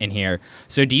L3 in here.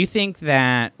 So do you think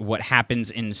that what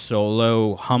happens in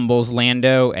Solo humbles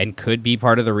Lando and could be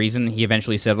part of the reason he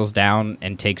eventually settles down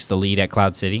and takes the lead at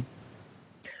Cloud City?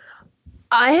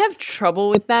 I have trouble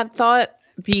with that thought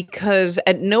because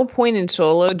at no point in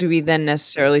Solo do we then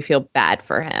necessarily feel bad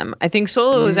for him. I think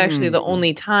Solo is actually the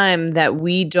only time that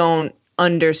we don't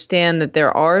understand that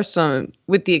there are some,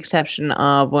 with the exception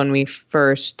of when we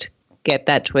first get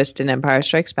that twist in Empire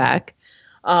Strikes Back.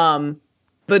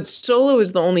 But Solo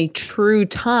is the only true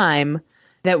time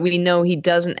that we know he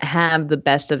doesn't have the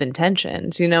best of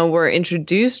intentions. You know, we're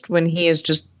introduced when he is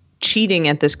just cheating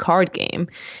at this card game.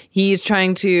 He's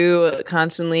trying to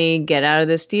constantly get out of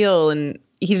this deal, and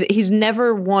he's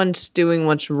never once doing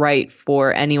what's right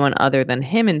for anyone other than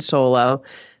him in Solo.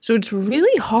 So it's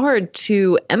really hard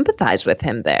to empathize with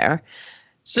him there.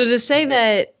 So to say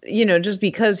that, you know, just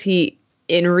because he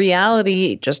in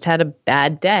reality just had a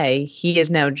bad day, he is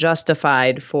now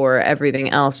justified for everything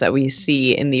else that we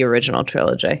see in the original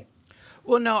trilogy.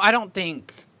 Well, no, I don't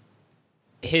think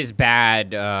his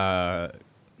bad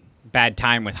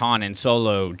time with Han and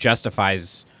Solo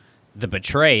justifies the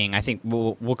betraying. I think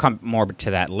we'll come more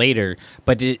to that later.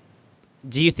 But do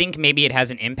you think maybe it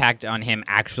has an impact on him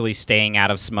actually staying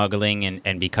out of smuggling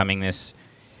and becoming this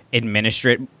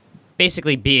administrative,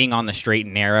 basically being on the straight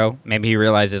and narrow? Maybe he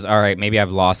realizes, all right, maybe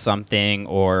I've lost something,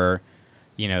 or,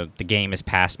 you know, the game has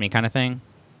passed me kind of thing?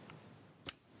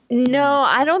 No,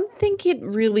 I don't think it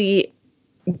really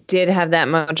did have that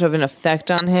much of an effect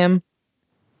on him.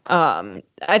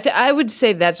 I would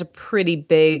say that's a pretty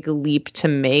big leap to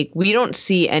make. We don't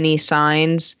see any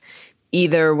signs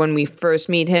either when we first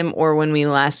meet him or when we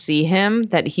last see him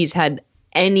that he's had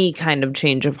any kind of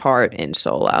change of heart in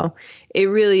Solo. It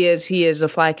really is, he is a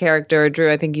flat character.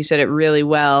 Drew, I think you said it really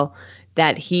well,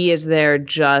 that he is there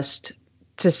just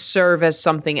to serve as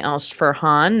something else for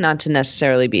Han, not to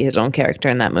necessarily be his own character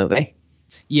in that movie.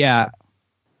 Yeah.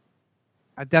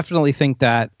 I definitely think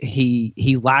that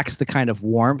he lacks the kind of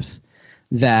warmth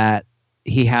that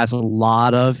he has a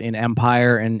lot of in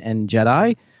Empire and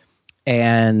Jedi.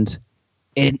 And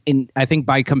I think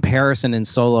by comparison in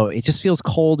Solo, it just feels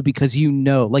cold because, you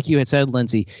know, like you had said,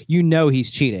 Lindsay, you know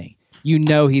he's cheating. You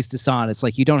know he's dishonest.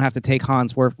 Like, you don't have to take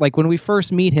Han's word. Like, when we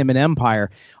first meet him in Empire,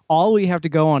 all we have to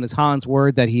go on is Han's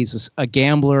word that he's a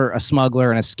gambler, a smuggler,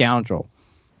 and a scoundrel.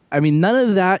 I mean, none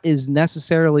of that is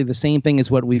necessarily the same thing as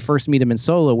what we first meet him in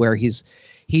Solo, where he's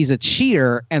a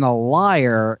cheater and a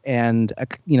liar and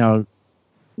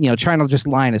trying to just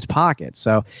lie in his pocket.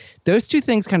 So those two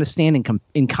things kind of stand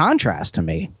in contrast to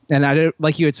me. And I don't,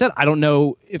 like you had said, I don't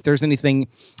know if there's anything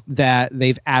that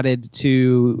they've added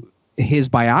to his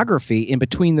biography in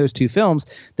between those two films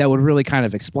that would really kind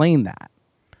of explain that.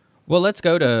 Well, let's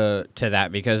go to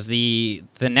that, because the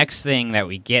next thing that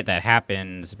we get that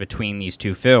happens between these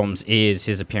two films is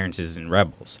his appearances in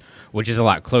Rebels, which is a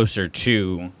lot closer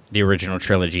to the original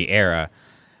trilogy era.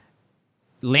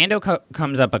 Lando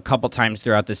comes up a couple times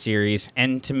throughout the series,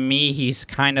 and to me, he's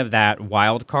kind of that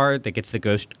wild card that gets the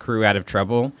Ghost crew out of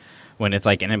trouble. When it's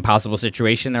like an impossible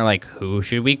situation, they're like, who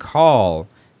should we call?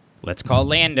 Let's call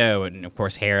Lando. And of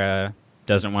course, Hera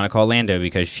doesn't want to call Lando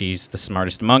because she's the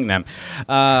smartest among them.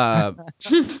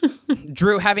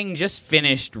 Drew, having just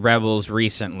finished Rebels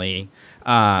recently,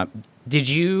 did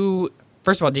you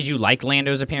first of all, did you like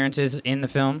Lando's appearances in the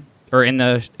film or in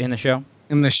the show?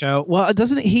 In the show, well, it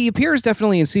doesn't he appears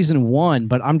definitely in season 1,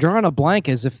 but I'm drawing a blank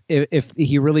as if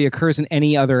he really occurs in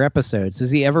any other episodes.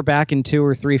 Is he ever back in 2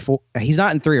 or 3, 4? He's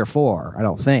not in 3 or 4, I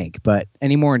don't think. But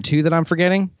any more in 2 that I'm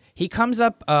forgetting? He comes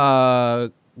up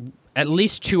at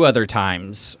least 2 other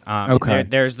times. Okay.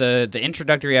 There's the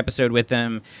introductory episode with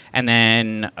them, and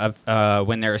then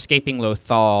when they're escaping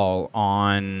Lothal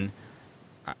on.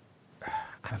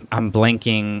 I'm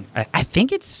blanking. I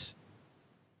think it's.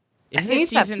 I think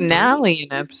it's that finale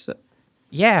in episode.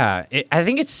 Yeah, I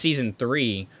think it's season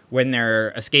 3 when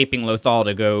they're escaping Lothal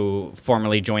to go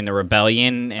formally join the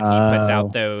rebellion, and he puts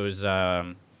out those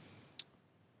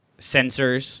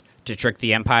sensors to trick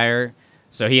the Empire.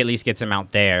 So he at least gets him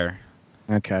out there.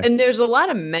 Okay. And there's a lot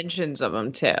of mentions of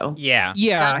him too. Yeah.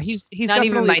 Yeah, he's not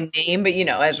even by name, but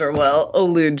Ezra will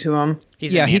allude to him. He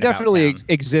definitely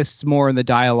exists more in the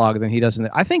dialogue than he does in the.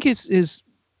 I think his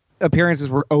appearances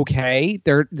were okay.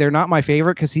 They're not my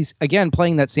favorite because he's again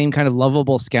playing that same kind of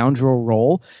lovable scoundrel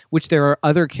role, which there are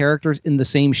other characters in the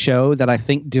same show that I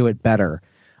think do it better.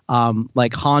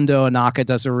 Like Hondo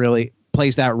Ohnaka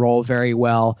plays that role very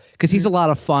well because he's a lot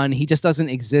of fun. He just doesn't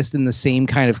exist in the same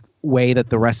kind of way that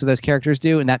the rest of those characters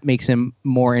do, and that makes him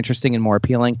more interesting and more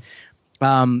appealing.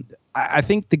 I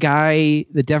think the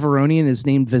Deveronian is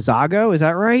named Vizago. Is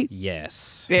that right?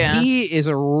 Yes. Yeah. He is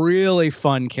a really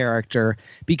fun character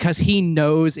because he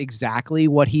knows exactly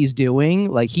what he's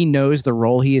doing. Like he knows the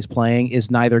role he is playing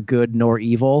is neither good nor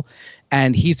evil,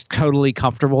 and he's totally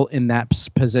comfortable in that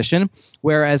position.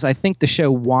 Whereas I think the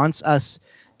show wants us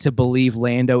to believe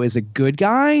Lando is a good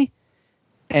guy,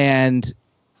 and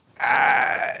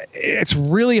it's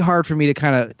really hard for me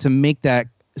to make that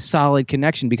solid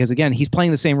connection because again he's playing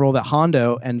the same role that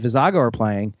Hondo and Vizago are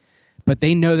playing, but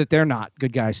they know that they're not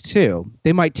good guys too.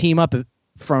 They might team up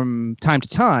from time to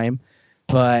time,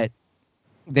 but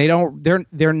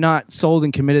they're not sold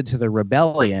and committed to the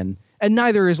rebellion, and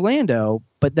neither is Lando.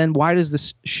 But then why does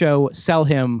this show sell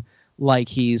him like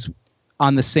he's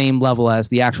on the same level as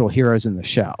the actual heroes in the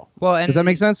show? Well, does that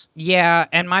make sense? Yeah,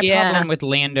 and my problem with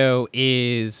Lando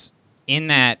is in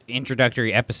that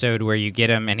introductory episode where you get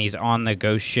him and he's on the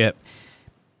ghost ship,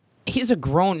 he's a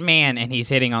grown man and he's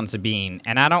hitting on Sabine.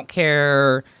 And I don't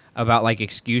care about like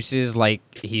excuses like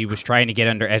he was trying to get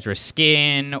under Ezra's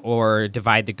skin or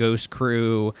divide the ghost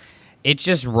crew. It's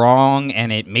just wrong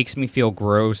and it makes me feel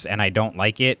gross and I don't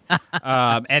like it.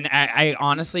 And I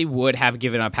honestly would have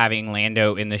given up having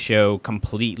Lando in the show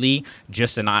completely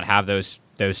just to not have those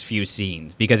few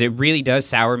scenes because it really does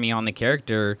sour me on the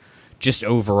character just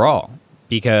overall,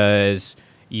 because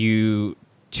to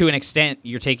an extent,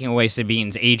 you're taking away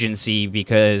Sabine's agency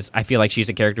because I feel like she's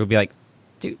a character who would be like,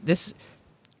 dude, he's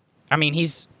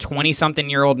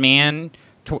 20-something-year-old man,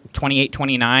 28,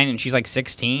 29, and she's like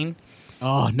 16.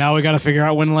 Oh, now we got to figure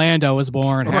out when Lando was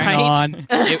born. Hang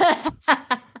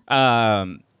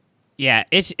on. Yeah,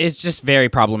 it's just very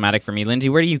problematic for me. Lindsay,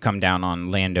 where do you come down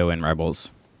on Lando and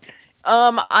Rebels?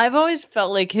 I've always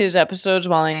felt like his episodes,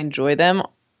 while I enjoy them,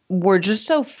 were just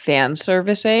so fan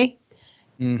servicey.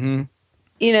 Mm-hmm.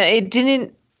 We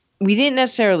didn't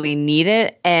necessarily need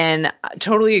it, and I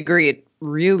totally agree. It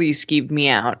really skeeved me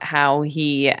out how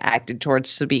he acted towards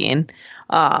Sabine.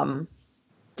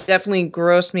 Definitely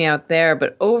grossed me out there,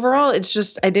 but overall, it's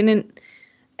just I didn't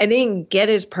get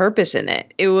his purpose in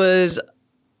it. It was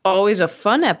always a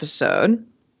fun episode,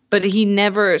 but he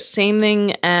never, same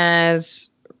thing as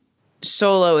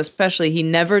Solo especially, he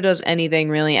never does anything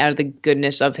really out of the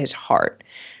goodness of his heart.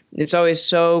 It's always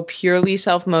so purely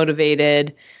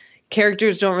self-motivated.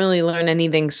 Characters don't really learn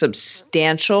anything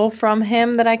substantial from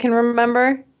him that I can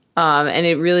remember. And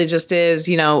it really just is,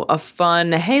 a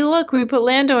fun, hey, look, we put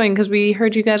Lando in because we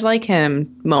heard you guys like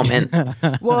him moment.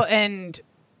 Well, and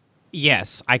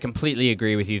yes, I completely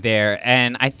agree with you there.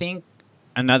 And I think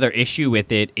another issue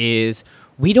with it is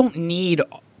we don't need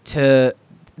to...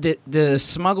 The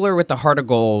smuggler with the heart of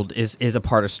gold is a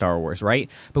part of Star Wars, right?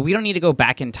 But we don't need to go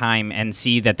back in time and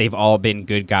see that they've all been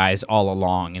good guys all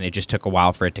along, and it just took a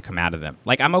while for it to come out of them.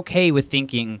 Like, I'm okay with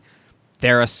thinking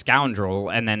they're a scoundrel,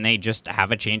 and then they just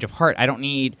have a change of heart. I don't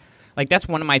need... Like, that's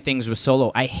one of my things with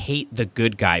Solo. I hate the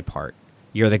good guy part.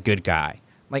 You're the good guy.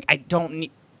 Like, I don't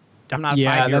need... I'm not a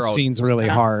 5-year-old. Yeah, that scene's really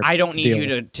hard. I don't need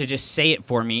you to just say it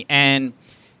for me, and...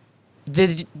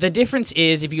 The difference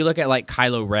is if you look at like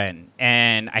Kylo Ren,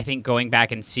 and I think going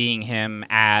back and seeing him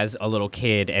as a little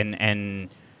kid and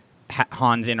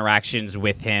Han's interactions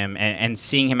with him and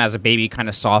seeing him as a baby kind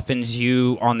of softens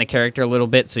you on the character a little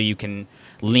bit, so you can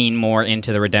lean more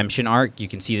into the redemption arc. You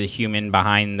can see the human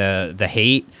behind the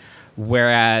hate.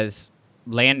 Whereas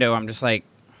Lando, I'm just like,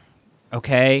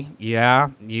 okay, yeah,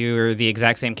 you're the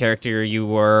exact same character you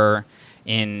were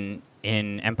in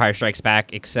Empire Strikes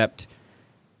Back, except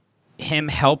him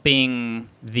helping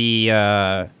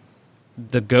the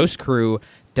Ghost Crew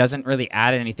doesn't really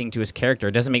add anything to his character.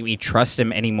 It doesn't make me trust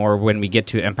him anymore when we get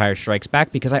to Empire Strikes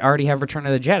Back because I already have Return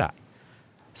of the Jedi.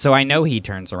 So I know he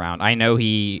turns around. I know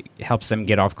he helps them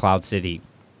get off Cloud City.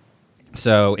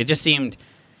 So it just seemed...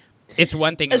 It's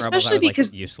one thing in Rebels that was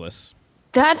because useless.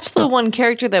 That's the one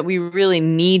character that we really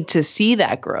need to see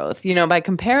that growth. By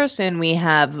comparison, we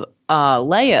have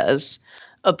Leia's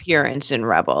appearance in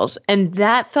Rebels, and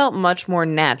that felt much more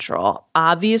natural.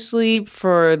 Obviously,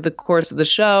 for the course of the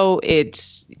show,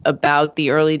 it's about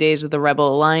the early days of the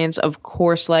Rebel Alliance. Of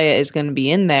course, Leia is going to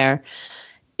be in there.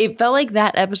 It felt like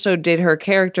that episode did her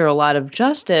character a lot of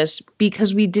justice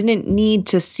because we didn't need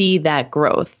to see that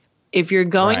growth. If you're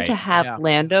going to have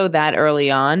Lando that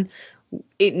early on,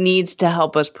 it needs to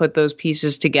help us put those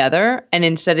pieces together. And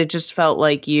instead, it just felt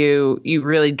like you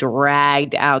really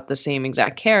dragged out the same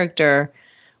exact character,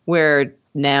 where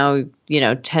now,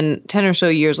 10 or so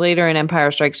years later in Empire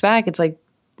Strikes Back, it's like,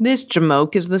 this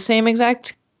Jamoke is the same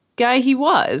exact guy he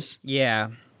was. Yeah.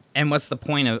 And what's the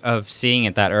point of seeing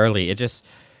it that early? It just...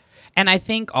 And I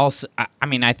think also...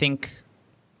 I think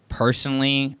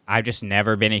personally, I've just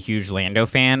never been a huge Lando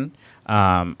fan.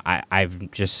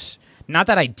 I've just... Not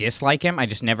that I dislike him, I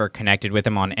just never connected with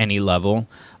him on any level.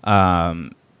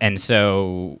 And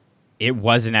so it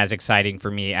wasn't as exciting for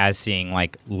me as seeing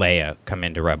like Leia come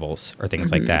into Rebels or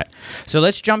things like that. So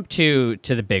let's jump to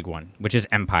the big one, which is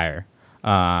Empire.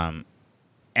 And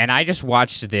I just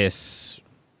watched this.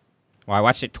 Well, I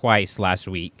watched it twice last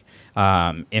week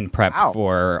in prep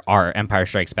for our Empire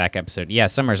Strikes Back episode. Yeah,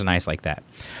 summer's nice like that.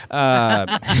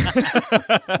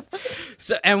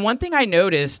 So, and one thing I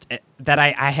noticed that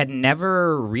I had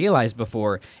never realized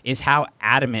before is how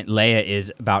adamant Leia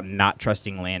is about not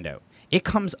trusting Lando. It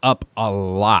comes up a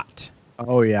lot.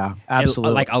 Oh, yeah.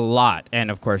 Absolutely. Like a lot. And,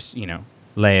 of course,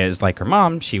 Leia is like her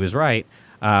mom. She was right.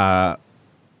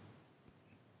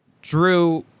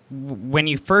 Drew, when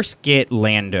you first get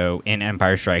Lando in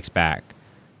Empire Strikes Back,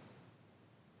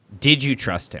 did you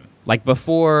trust him? Like,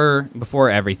 before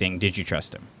everything, did you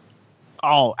trust him?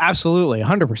 Oh, absolutely.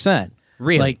 100%.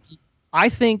 Really? Like, I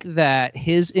think that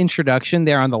his introduction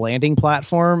there on the landing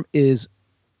platform is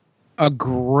a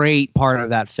great part of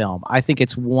that film. I think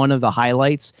it's one of the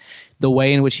highlights, the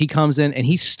way in which he comes in and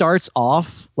he starts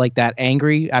off like that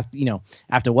angry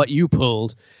after what you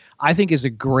pulled, I think is a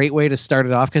great way to start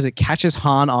it off because it catches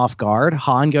Han off guard.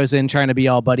 Han goes in trying to be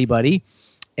all buddy,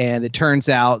 and it turns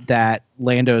out that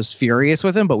Lando's furious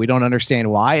with him, but we don't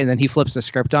understand why. And then he flips the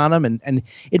script on him, and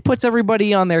it puts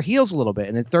everybody on their heels a little bit,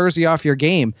 and it throws you off your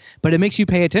game, but it makes you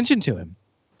pay attention to him.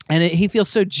 And he feels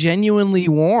so genuinely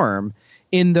warm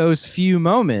in those few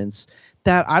moments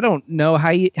that I don't know how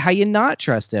you not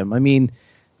trust him. I mean,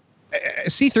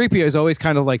 C-3PO is always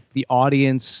kind of like the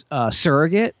audience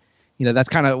surrogate. That's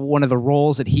kind of one of the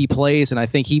roles that he plays, and I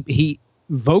think he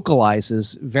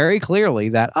vocalizes very clearly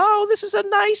that, oh, this is a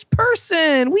nice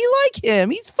person. We like him.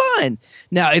 He's fun.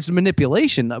 Now, it's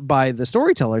manipulation by the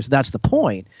storytellers. That's the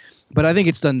point. But I think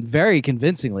it's done very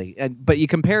convincingly. But you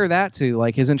compare that to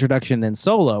like his introduction in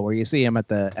Solo, where you see him at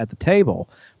the table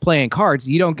playing cards.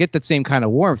 You don't get that same kind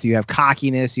of warmth. You have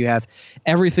cockiness. You have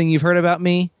everything you've heard about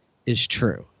me is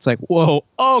true. It's like, whoa,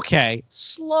 okay,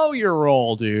 slow your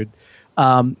roll, dude.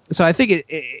 So I think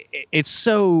it's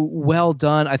so well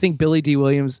done. I think Billy D.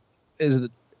 Williams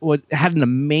had an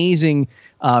amazing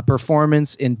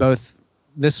performance in both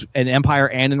this in Empire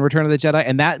and in Return of the Jedi,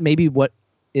 and that maybe what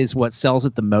sells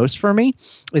it the most for me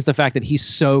is the fact that he's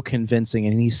so convincing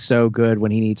and he's so good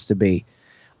when he needs to be.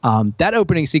 That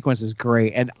opening sequence is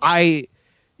great, and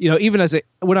even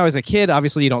when I was a kid,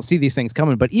 obviously you don't see these things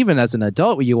coming, but even as an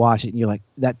adult, when you watch it and you're like,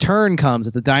 that turn comes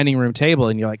at the dining room table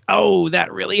and you're like, oh,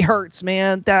 that really hurts,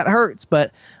 man. That hurts.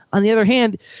 But on the other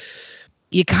hand,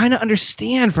 you kind of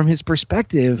understand from his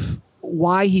perspective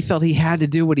why he felt he had to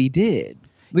do what he did.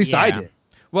 At least I did.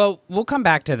 Well, we'll come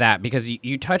back to that because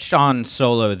you touched on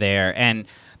Solo there, and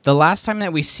the last time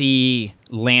that we see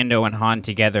Lando and Han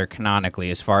together canonically,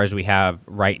 as far as we have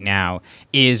right now,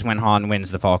 is when Han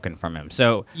wins the Falcon from him.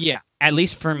 So, yeah, at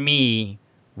least for me,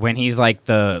 when he's like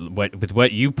with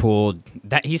what you pulled,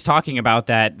 that he's talking about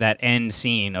that end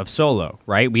scene of Solo,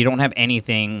 right? We don't have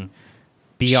anything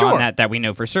beyond that we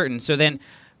know for certain. So then,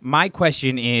 my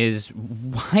question is,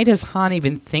 why does Han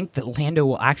even think that Lando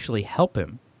will actually help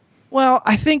him? Well,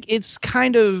 I think it's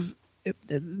kind of...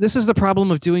 This is the problem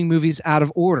of doing movies out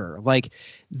of order. Like,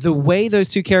 the way those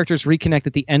two characters reconnect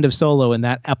at the end of Solo in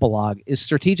that epilogue is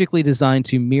strategically designed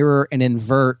to mirror and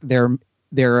invert their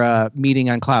their meeting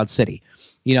on Cloud City.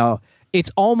 You know,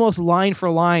 it's almost line for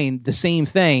line the same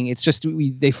thing. It's just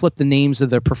they flip the names of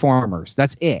the performers.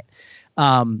 That's it.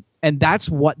 And that's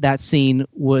what that scene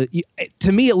was.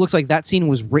 To me, it looks like that scene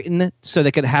was written so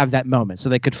they could have that moment, so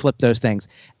they could flip those things,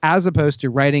 as opposed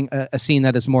to writing a scene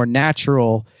that is more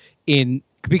natural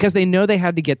because they know they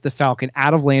had to get the Falcon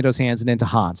out of Lando's hands and into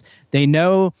Han's. They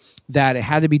know that it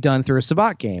had to be done through a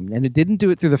Sabacc game, and it didn't do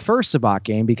it through the first Sabacc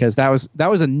game because that was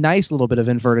a nice little bit of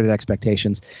inverted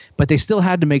expectations, but they still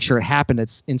had to make sure it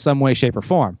happened in some way, shape, or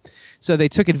form. So they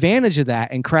took advantage of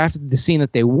that and crafted the scene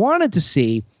that they wanted to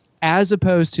see, as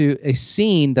opposed to a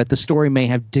scene that the story may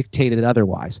have dictated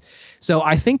otherwise. So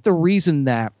I think the reason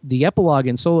that the epilogue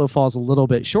in Solo falls a little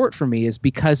bit short for me is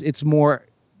because it's more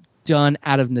done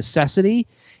out of necessity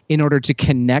in order to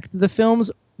connect the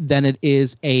films than it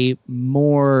is a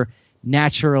more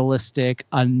naturalistic,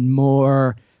 a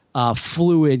more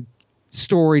fluid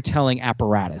storytelling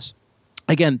apparatus.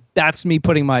 Again, that's me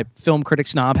putting my film critic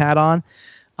snob hat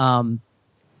on.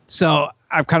 So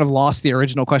I've kind of lost the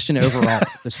original question overall at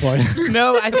this point.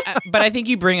 No, but I think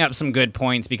you bring up some good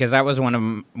points, because that was one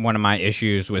of my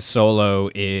issues with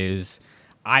Solo is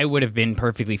I would have been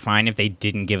perfectly fine if they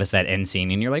didn't give us that end scene.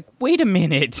 And you're like, wait a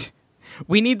minute.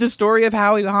 We need the story of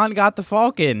how Han got the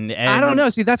Falcon. And I don't know.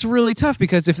 See, that's really tough,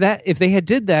 because if they had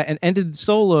did that and ended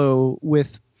Solo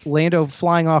with Lando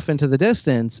flying off into the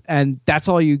distance, and that's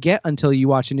all you get until you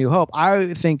watch A New Hope,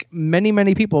 I think many,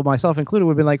 many people, myself included,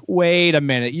 would have been like, wait a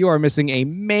minute, you are missing a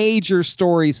major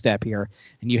story step here.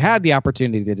 And you had the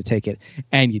opportunity to take it,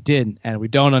 and you didn't. And we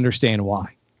don't understand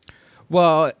why.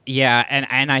 Well, yeah,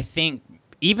 and I think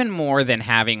even more than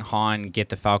having Han get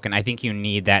the Falcon, I think you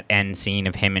need that end scene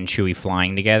of him and Chewie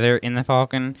flying together in the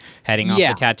Falcon, heading off to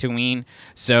Tatooine.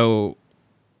 So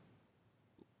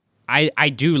I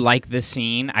do like the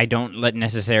scene. I don't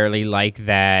necessarily like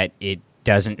that it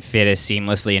doesn't fit as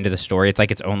seamlessly into the story. It's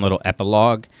like its own little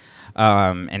epilogue,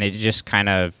 and it just kind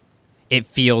of it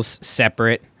feels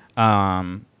separate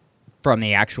from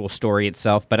the actual story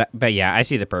itself. But yeah, I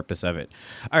see the purpose of it.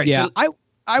 All right, yeah, so,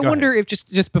 I wonder if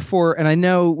just before, and I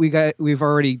know we've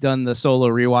already done the Solo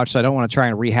rewatch, so I don't want to try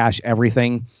and rehash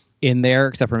everything in there,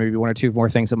 except for maybe one or two more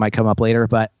things that might come up later.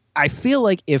 But I feel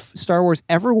like if Star Wars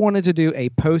ever wanted to do a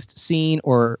post scene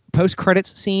or post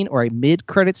credits scene or a mid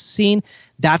credits scene,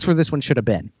 that's where this one should have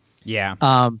been. Yeah.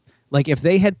 Like if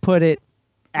they had put it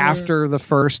after the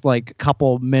first like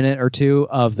couple minute or two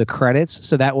of the credits,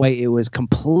 so that way it was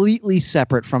completely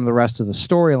separate from the rest of the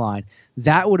storyline,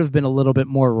 that would have been a little bit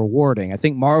more rewarding. I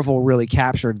think Marvel really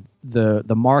captured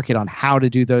the market on how to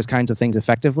do those kinds of things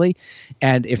effectively,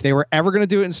 and if they were ever going to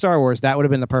do it in Star Wars, that would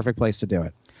have been the perfect place to do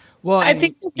it. Well, I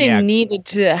think that they needed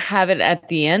to have it at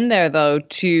the end there, though,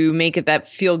 to make it that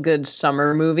feel-good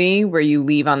summer movie where you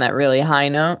leave on that really high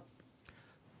note.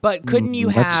 But couldn't you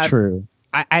have... That's true.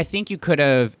 I think you could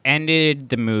have ended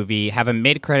the movie, have a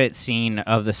mid-credit scene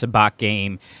of the Sabacc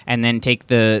game, and then take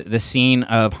the scene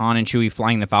of Han and Chewie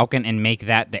flying the Falcon and make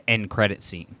that the end credit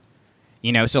scene.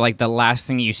 You know, so like the last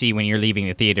thing you see when you're leaving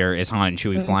the theater is Han and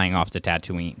Chewie flying off to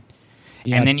Tatooine.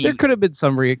 Yeah, and then there could have been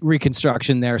some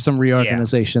reconstruction there, some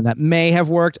reorganization that may have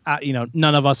worked.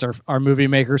 None of us are movie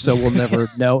makers, so we'll never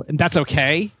know, and that's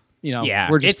okay.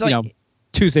 We're just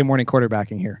Tuesday morning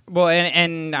quarterbacking here. Well,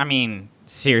 and I mean,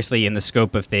 seriously, in the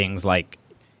scope of things, like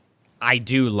I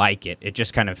do like it. It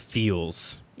just kind of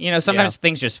feels, sometimes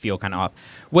things just feel kind of off,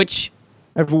 which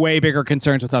I have way bigger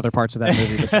concerns with other parts of that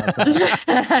movie besides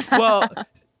that. Well,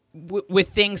 with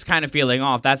things kind of feeling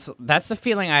off, that's the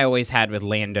feeling I always had with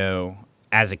Lando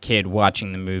as a kid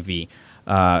watching the movie.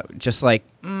 Just like,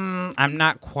 I'm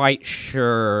not quite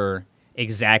sure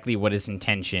exactly what his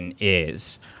intention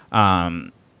is.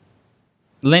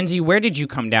 Lindsay, where did you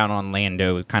come down on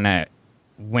Lando kind of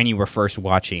when you were first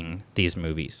watching these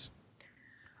movies?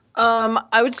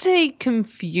 I would say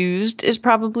confused is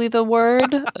probably the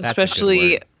word,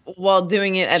 especially while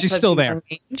doing it at She's such still a there. young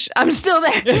age. I'm still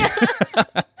there.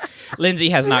 Lindsay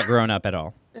has not grown up at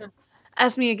all.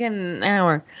 Ask me again in an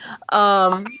hour.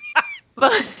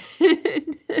 But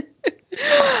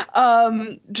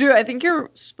Drew, I think you're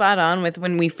spot on with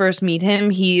when we first meet him.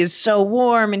 He is so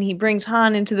warm and he brings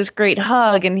Han into this great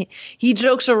hug, and he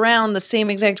jokes around the same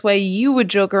exact way you would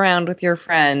joke around with your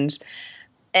friends.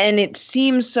 And it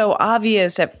seems so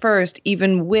obvious at first,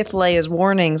 even with Leia's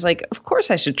warnings. Like, of course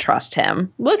I should trust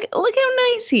him. Look how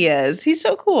nice he is. He's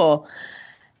so cool.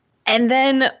 And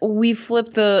then we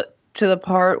flip to the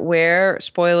part where,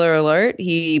 spoiler alert,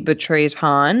 he betrays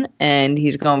Han and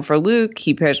he's going for Luke.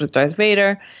 He pairs with Darth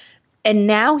Vader. And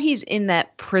now he's in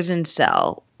that prison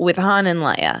cell with Han and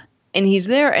Leia. And he's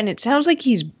there, and it sounds like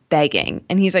he's begging.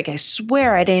 And he's like, I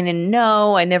swear I didn't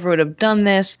know. I never would have done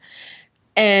this.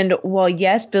 And while,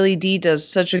 yes, Billy Dee does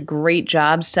such a great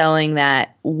job selling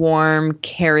that warm,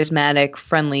 charismatic,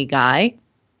 friendly guy,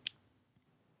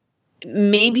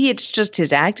 maybe it's just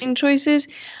his acting choices.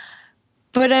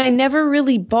 But I never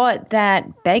really bought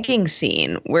that begging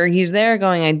scene where he's there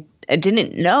going, I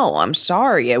didn't know. I'm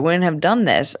sorry. I wouldn't have done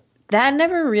this. That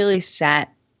never really sat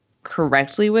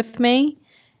correctly with me.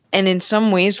 And in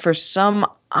some ways, for some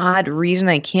odd reason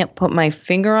I can't put my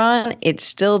finger on, it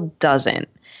still doesn't.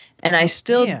 And I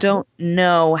still don't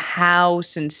know how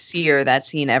sincere that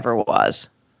scene ever was.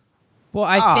 Well,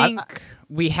 I think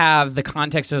we have the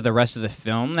context of the rest of the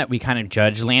film that we kind of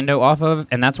judge Lando off of.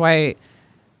 And that's why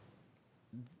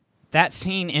that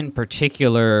scene in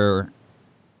particular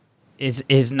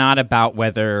is not about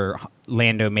whether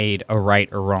Lando made a right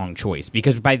or wrong choice.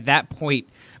 Because by that point,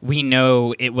 we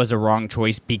know it was a wrong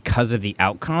choice because of the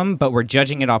outcome, but we're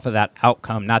judging it off of that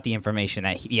outcome, not the information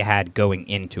that he had going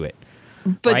into it.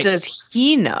 But right? Does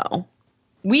he know?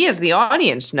 We as the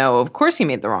audience know, of course he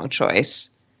made the wrong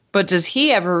choice. But does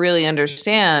he ever really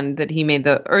understand that he made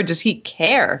or does he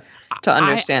care to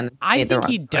understand that he made the wrong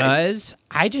choice?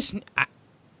 I think he does.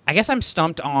 I guess I'm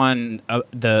stumped on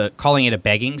the calling it a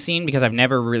begging scene because I've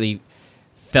never really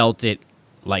felt it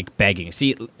like begging.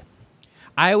 See,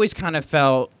 I always kind of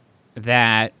felt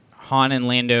that Han and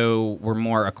Lando were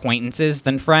more acquaintances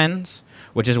than friends,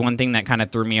 which is one thing that kind of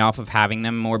threw me off of having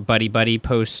them more buddy-buddy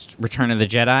post Return of the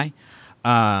Jedi.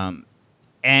 And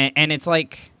it's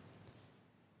like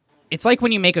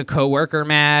when you make a coworker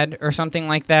mad or something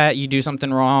like that, you do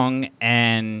something wrong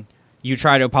and you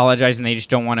try to apologize and they just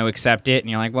don't want to accept it. And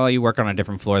you're like, well, you work on a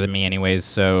different floor than me anyways.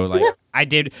 So like, I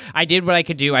did what I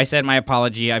could do. I said my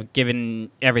apology. I've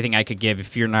given everything I could give.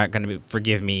 If you're not going to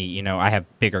forgive me, you know, I have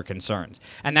bigger concerns.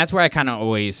 And that's where I kind of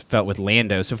always felt with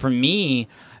Lando. So for me,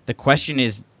 the question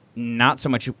is not so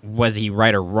much was he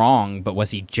right or wrong, but was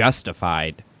he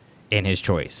justified in his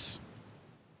choice?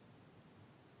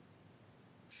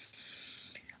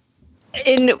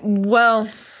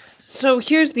 So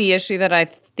here's the issue that I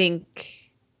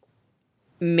think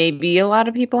maybe a lot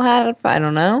of people had. I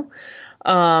don't know.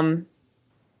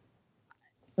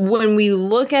 When we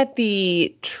look at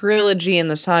the trilogy and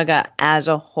the saga as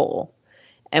a whole,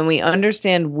 and we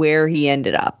understand where he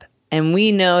ended up, and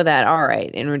we know that, all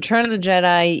right, in Return of the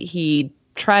Jedi, he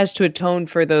tries to atone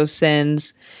for those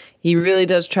sins. He really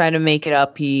does try to make it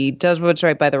up. He does what's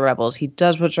right by the rebels. He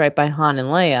does what's right by Han and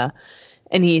Leia.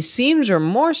 And he seems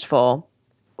remorseful.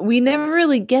 We never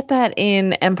really get that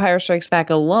in Empire Strikes Back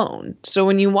alone. So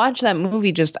when you watch that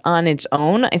movie just on its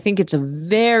own, I think it's a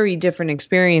very different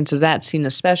experience of that scene,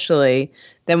 especially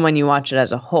than when you watch it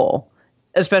as a whole.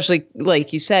 Especially,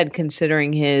 like you said,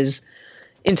 considering his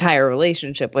entire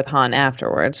relationship with Han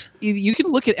afterwards. You can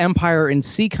look at Empire and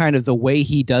see kind of the way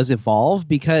he does evolve,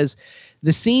 because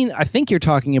the scene, I think you're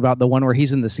talking about the one where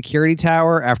he's in the security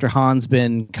tower after Han's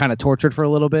been kind of tortured for a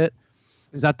little bit.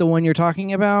 Is that the one you're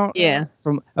talking about? Yeah.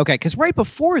 Okay, because right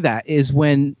before that is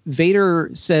when Vader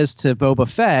says to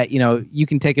Boba Fett, you know, you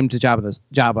can take him to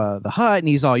Jabba the Hutt and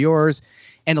he's all yours.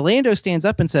 And Lando stands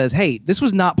up and says, hey, this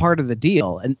was not part of the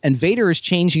deal. And Vader is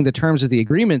changing the terms of the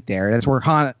agreement there. That's where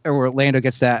Lando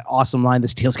gets that awesome line,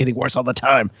 this deal's getting worse all the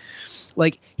time.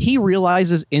 Like, he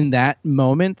realizes in that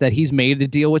moment that he's made a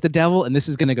deal with the devil and this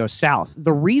is going to go south.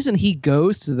 The reason he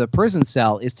goes to the prison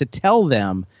cell is to tell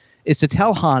Han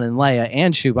and Leia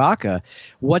and Chewbacca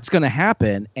what's going to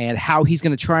happen and how he's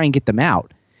going to try and get them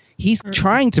out. He's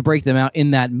trying to break them out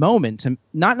in that moment to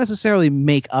not necessarily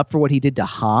make up for what he did to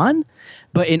Han,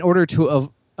 but in order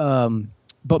to,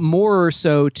 but more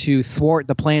so to thwart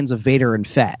the plans of Vader and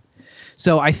Fett.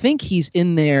 So I think he's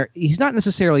in there. He's not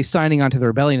necessarily signing on to the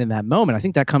rebellion in that moment. I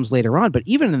think that comes later on. But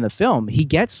even in the film, he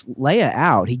gets Leia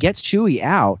out. He gets Chewie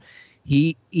out.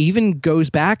 He even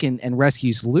goes back and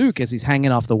rescues Luke as he's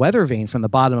hanging off the weather vane from the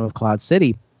bottom of Cloud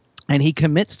City. And he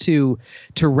commits to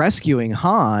rescuing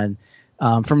Han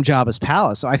from Jabba's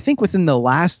palace. So I think within the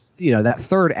last, that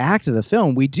third act of the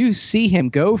film, we do see him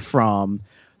go from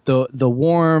the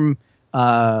warm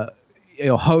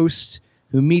host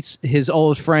who meets his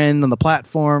old friend on the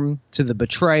platform to the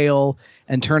betrayal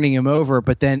and turning him over,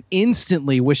 but then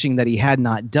instantly wishing that he had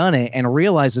not done it and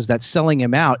realizes that selling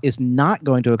him out is not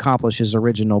going to accomplish his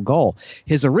original goal.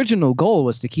 His original goal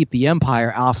was to keep the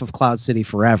Empire off of Cloud City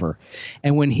forever.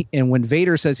 And when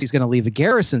Vader says he's going to leave a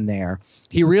garrison there,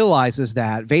 he realizes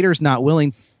that Vader's not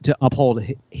willing to uphold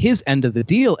his end of the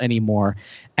deal anymore,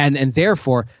 and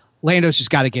therefore Lando's just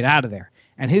got to get out of there.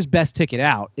 And his best ticket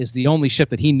out is the only ship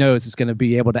that he knows is going to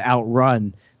be able to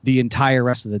outrun the entire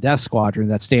rest of the Death Squadron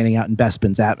that's standing out in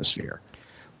Bespin's atmosphere.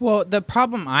 Well, the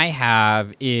problem I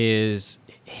have is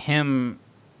him,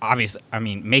 obviously, I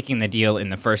mean, making the deal in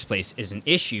the first place is an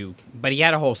issue, but he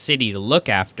had a whole city to look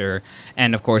after,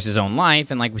 and of course his own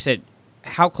life, and like we said,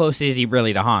 how close is he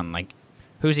really to Han? Like,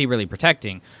 who's he really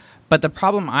protecting? But the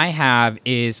problem I have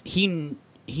is he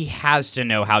has to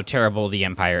know how terrible the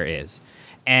Empire is,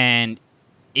 and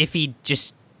if he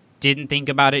just didn't think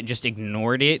about it, just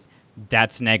ignored it,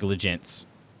 that's negligence.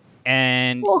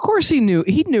 And well, of course he knew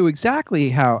exactly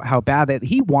how bad that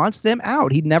he wants them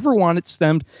out. He never wants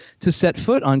them to set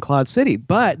foot on Cloud City.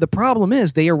 But the problem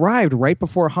is they arrived right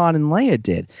before Han and Leia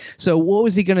did. So what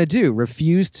was he going to do?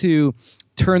 Refuse to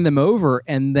turn them over?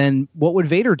 And then what would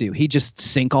Vader do? He'd just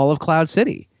sink all of Cloud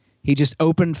City. He just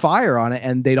opened fire on it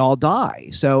and they'd all die.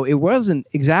 So it wasn't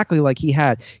exactly like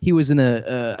he was in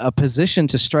a position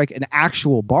to strike an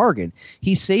actual bargain.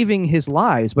 He's saving his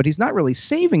lives, but he's not really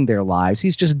saving their lives.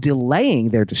 He's just delaying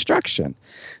their destruction.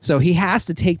 So he has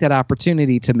to take that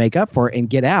opportunity to make up for it and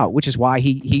get out, which is why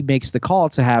he makes the call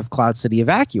to have Cloud City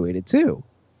evacuated too.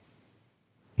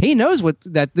 He knows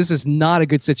that this is not a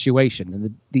good situation,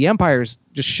 and the Empire's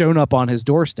just shown up on his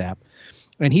doorstep,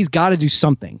 and he's got to do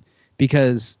something.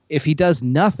 Because if he does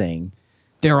nothing,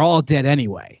 they're all dead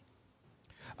anyway.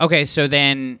 Okay, so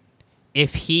then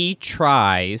if he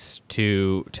tries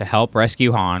to help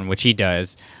rescue Han, which he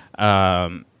does,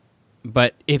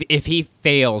 but if he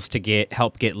fails to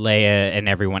help get Leia and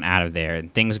everyone out of there,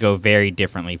 and things go very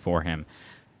differently for him,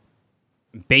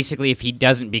 basically if he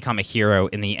doesn't become a hero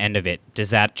in the end of it,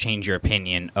 does that change your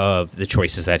opinion of the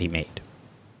choices that he made?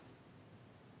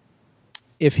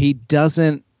 If he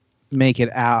doesn't make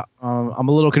it out, I'm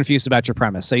a little confused about your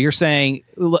premise. So you're saying,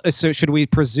 so should we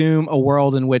presume a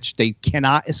world in which they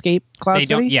cannot escape Cloud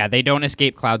City? Yeah, they don't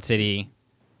escape Cloud City.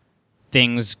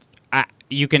 Things,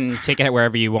 you can take it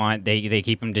wherever you want. They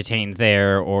keep him detained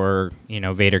there, or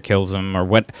Vader kills him, or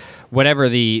whatever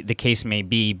the case may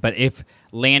be. But if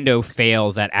Lando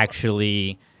fails at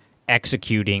actually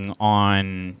executing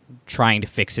on trying to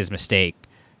fix his mistake,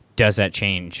 does that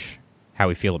change how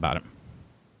we feel about him?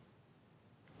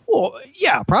 Well,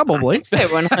 yeah, probably. I'd say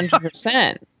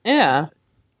 100%. Yeah.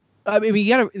 I mean, you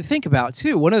got to think about,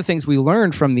 too, one of the things we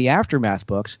learned from the Aftermath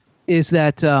books is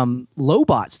that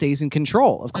Lobot stays in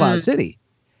control of Cloud City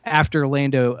after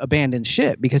Lando abandons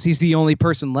ship, because he's the only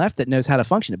person left that knows how to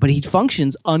function it. But he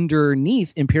functions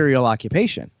underneath Imperial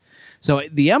occupation. So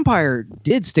the Empire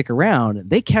did stick around.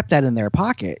 They kept that in their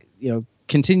pocket,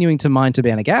 continuing to mine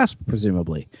Tabana gas,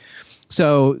 presumably.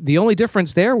 So the only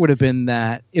difference there would have been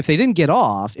that if they didn't get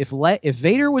off, if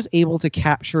Vader was able to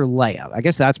capture Leia, I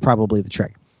guess that's probably the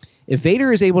trick. If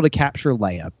Vader is able to capture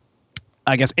Leia,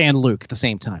 I guess, and Luke at the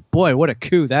same time, boy, what a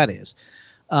coup that is.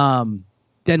 Then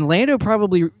Lando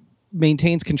probably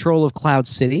maintains control of Cloud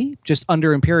City just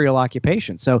under Imperial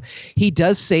occupation. So he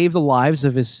does save the lives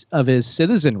of his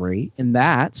citizenry in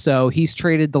that. So he's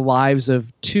traded the lives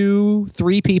of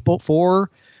 4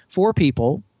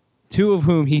 people, 2 of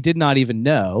whom he did not even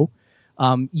know.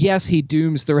 Yes, he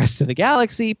dooms the rest of the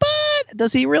galaxy, but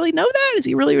does he really know that? Is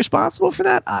he really responsible for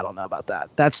that? I don't know about that.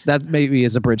 That maybe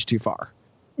is a bridge too far.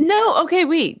 No, okay,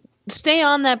 wait. Stay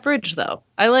on that bridge, though.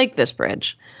 I like this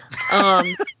bridge.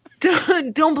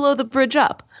 Don't blow the bridge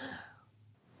up.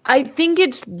 I think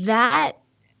it's that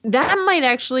might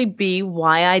actually be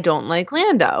why I don't like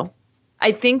Lando.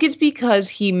 I think it's because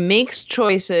he makes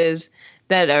choices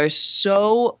that are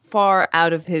so far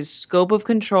out of his scope of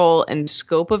control and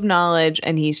scope of knowledge,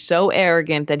 and he's so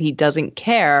arrogant that he doesn't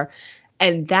care.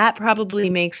 And that probably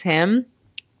makes him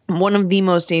one of the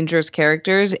most dangerous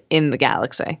characters in the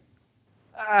galaxy.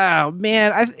 Oh,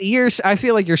 man, I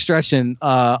feel like you're stretching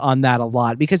on that a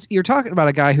lot, because you're talking about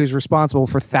a guy who's responsible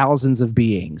for thousands of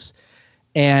beings.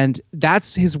 And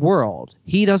that's his world.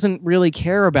 He doesn't really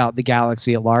care about the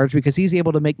galaxy at large because he's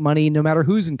able to make money no matter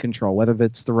who's in control, whether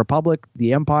it's the Republic,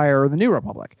 the Empire, or the New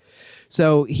Republic.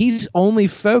 So he's only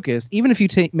focused, even if you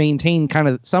maintain kind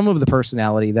of some of the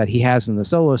personality that he has in the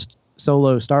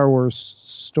solo Star Wars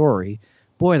story.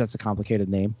 Boy, that's a complicated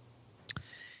name.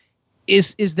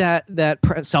 Is that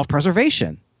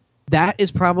self-preservation. That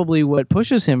is probably what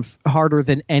pushes him harder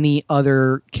than any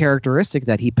other characteristic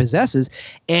that he possesses.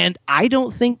 And I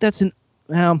don't think that's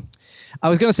I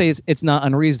was going to say it's not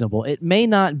unreasonable. It may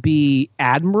not be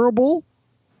admirable,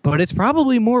 but it's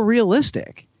probably more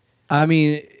realistic. I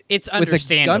mean, it's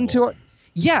understandable.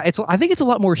 I think it's a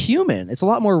lot more human. It's a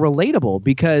lot more relatable,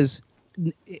 because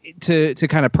to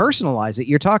kind of personalize it,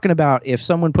 you're talking about if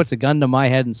someone puts a gun to my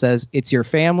head and says it's your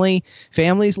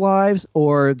family's lives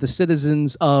or the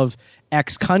citizens of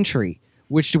X country,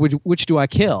 which do I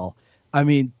kill? I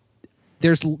mean,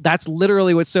 that's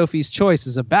literally what Sophie's Choice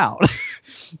is about.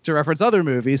 To reference other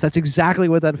movies, that's exactly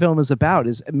what that film is about,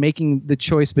 is making the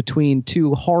choice between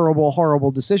two horrible, horrible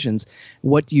decisions.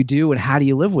 What do you do and how do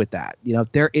you live with that?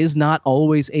 There is not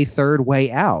always a third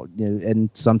way out, and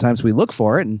sometimes we look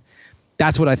for it. And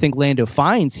that's what I think Lando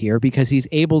finds here, because he's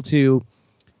able to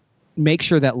make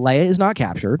sure that Leia is not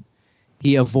captured.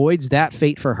 He avoids that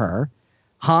fate for her.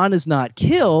 Han is not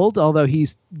killed, although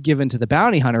he's given to the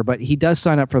bounty hunter, but he does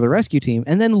sign up for the rescue team.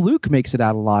 And then Luke makes it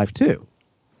out alive too.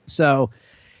 So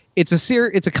it's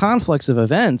a confluence of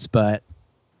events, but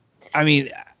I mean,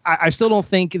 I still don't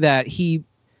think that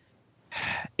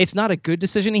it's not a good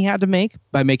decision he had to make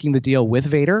by making the deal with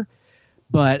Vader,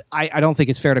 but I don't think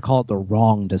it's fair to call it the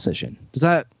wrong decision. Does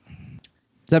that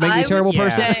make me a terrible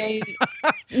person?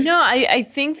 No, I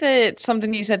think that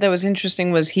something you said that was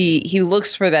interesting was he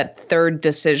looks for that third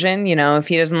decision. If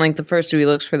he doesn't like the first two, he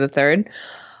looks for the third.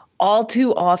 All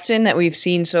too often that we've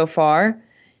seen so far,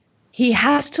 he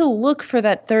has to look for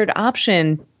that third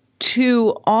option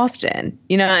too often,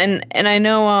 and I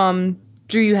know,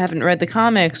 Drew, you haven't read the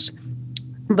comics,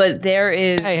 but there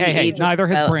is. Hey, neither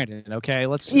has Brandon. Okay,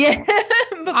 let's. Yeah.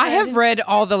 I have read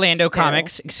all the Lando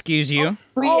comics, excuse you.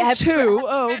 Have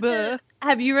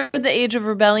you read the Age of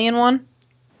Rebellion one?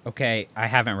 Okay, I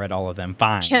haven't read all of them.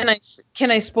 Fine. Can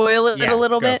I spoil it a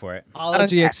little bit? Go for it.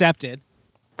 Apology accepted.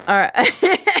 All right.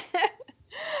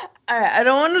 All right, I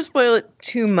don't want to spoil it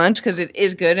too much because it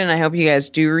is good, and I hope you guys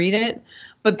do read it.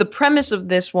 But the premise of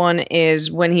this one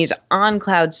is when he's on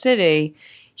Cloud City,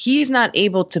 he's not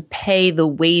able to pay the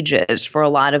wages for a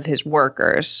lot of his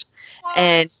workers. What?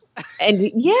 And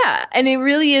it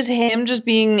really is him just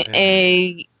being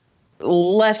a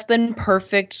less than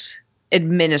perfect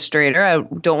administrator. I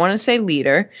don't want to say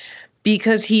leader,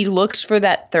 because he looks for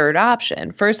that third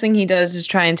option. First thing he does is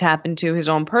try and tap into his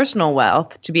own personal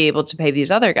wealth to be able to pay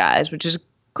these other guys, which is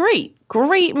great.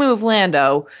 Great move,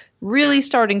 Lando. Really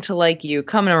starting to like you,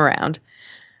 coming around.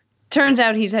 Turns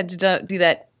out he's had to do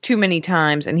that too many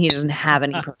times, and he doesn't have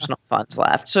any personal funds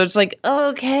left. So it's like,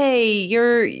 okay,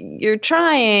 you're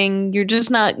trying. You're just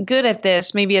not good at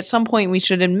this. Maybe at some point we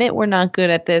should admit we're not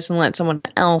good at this and let someone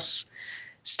else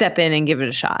step in and give it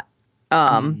a shot.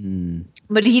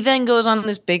 But he then goes on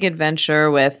this big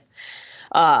adventure with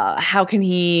how can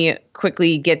he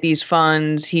quickly get these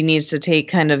funds. He needs to take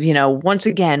kind of, once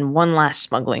again, one last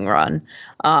smuggling run.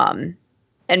 And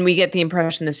we get the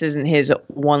impression this isn't his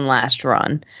one last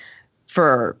run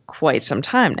for quite some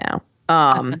time now.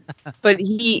 But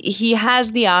he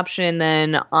has the option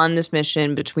then on this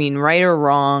mission between right or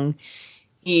wrong.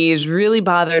 He's really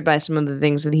bothered by some of the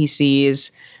things that he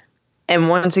sees. And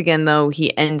once again, though,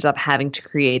 he ends up having to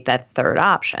create that third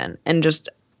option. And just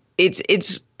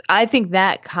it's I think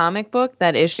that comic book,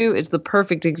 that issue, is the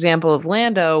perfect example of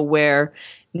Lando, where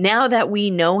now that we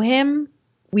know him,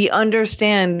 we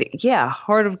understand,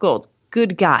 heart of gold,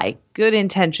 good guy, good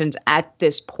intentions at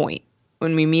this point.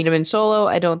 When we meet him in Solo,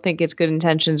 I don't think it's good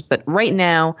intentions. But right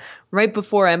now, right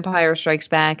before Empire Strikes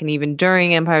Back, and even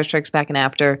during Empire Strikes Back and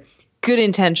after, good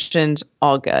intentions,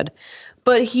 all good.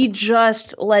 But he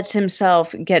just lets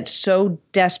himself get so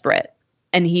desperate,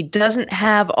 and he doesn't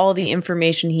have all the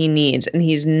information he needs, and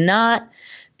he's not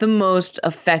the most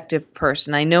effective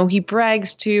person. I know he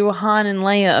brags to Han and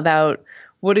Leia about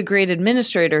what a great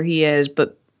administrator he is,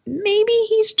 but maybe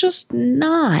he's just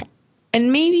not.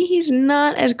 And maybe he's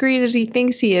not as great as he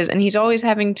thinks he is, and he's always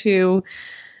having to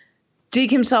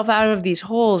dig himself out of these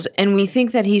holes. And we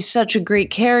think that he's such a great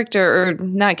character, or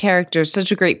not character,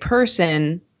 such a great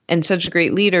person and such a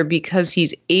great leader, because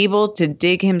he's able to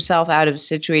dig himself out of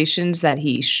situations that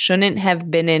he shouldn't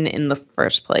have been in the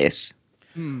first place.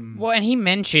 Well, and he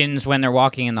mentions when they're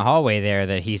walking in the hallway there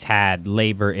that he's had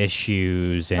labor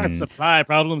issues and supply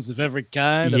problems of every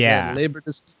kind. Yeah, labor.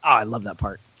 I love that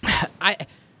part.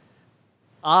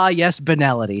 Yes,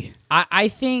 banality. I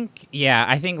think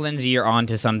Lindsay, you're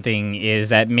onto something. Is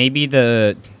that maybe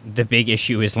the big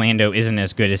issue is Lando isn't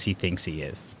as good as he thinks he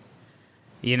is.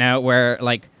 Where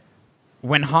like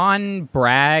when Han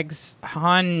brags,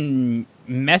 Han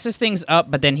messes things up,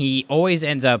 but then he always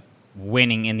ends up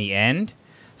winning in the end.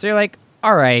 So you're like,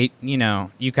 all right, you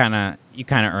kind of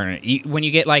earn it. When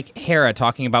you get like Hera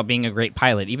talking about being a great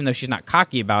pilot, even though she's not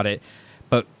cocky about it,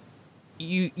 but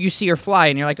you see her fly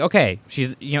and you're like, okay,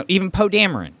 she's, even Poe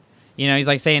Dameron, he's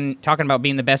like talking about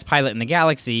being the best pilot in the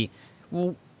galaxy.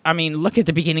 Well, I mean, look at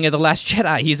the beginning of The Last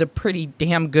Jedi. He's a pretty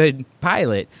damn good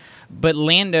pilot. But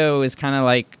Lando is kind of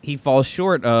like, he falls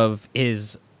short of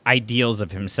his ideals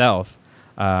of himself.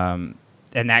 And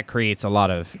that creates a lot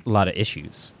of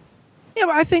issues. Yeah,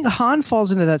 but I think Han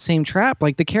falls into that same trap.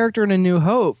 Like the character in A New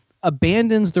Hope,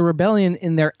 abandons the rebellion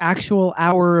in their actual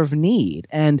hour of need.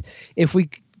 And if we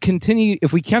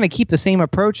kind of keep the same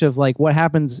approach of like what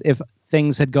happens if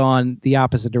things had gone the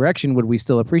opposite direction, would we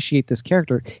still appreciate this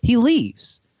character? He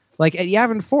leaves. Like at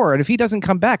Yavin 4, and if he doesn't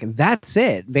come back, that's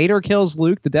it. Vader kills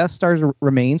Luke, the Death Star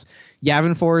remains,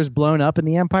 Yavin 4 is blown up, and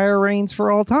the Empire reigns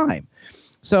for all time.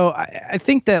 So I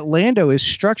think that Lando is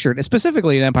structured,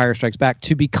 specifically in Empire Strikes Back,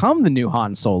 to become the new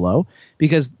Han Solo,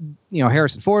 because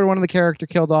Harrison Ford, one of the character,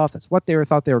 killed off. That's what they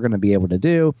thought they were going to be able to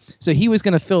do. So he was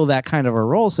going to fill that kind of a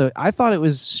role. So I thought it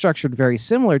was structured very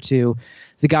similar to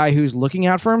the guy who's looking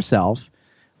out for himself.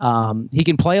 He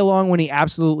can play along when he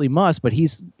absolutely must, but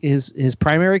his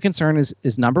primary concern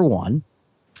is number one.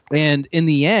 And in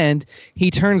the end, he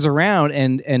turns around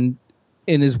and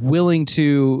is willing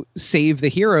to save the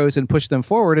heroes and push them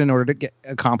forward in order to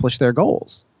accomplish their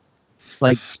goals.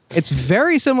 Like it's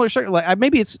very similar. Like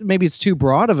maybe it's too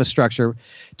broad of a structure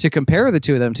to compare the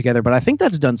two of them together, but I think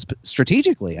that's done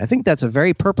strategically. I think that's a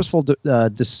very purposeful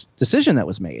decision that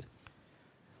was made.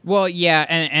 Well, yeah,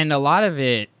 and a lot of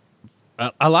it,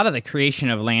 a lot of the creation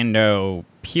of Lando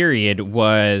period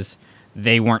was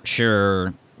they weren't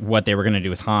sure what they were going to do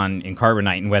with Han in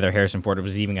Carbonite and whether Harrison Ford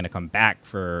was even going to come back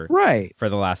for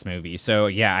the last movie. So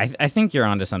yeah, I think you're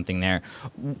onto something there.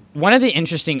 One of the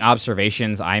interesting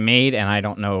observations I made, and I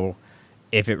don't know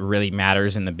if it really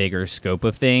matters in the bigger scope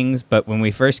of things, but when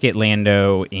we first get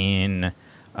Lando in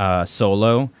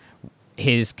Solo,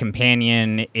 his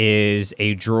companion is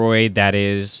a droid that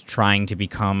is trying to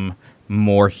become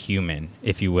more human,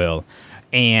 if you will.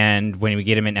 And when we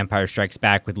get him in Empire Strikes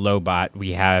Back with Lobot,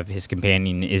 we have his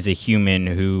companion is a human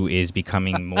who is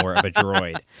becoming more of a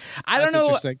droid. I don't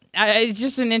know. It's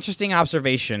just an interesting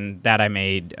observation that I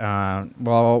made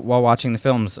while watching the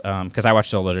films, because I watched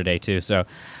Solo today too. So,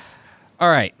 all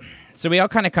right. So we all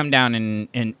kind of come down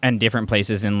in different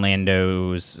places in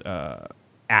Lando's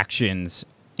actions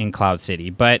in Cloud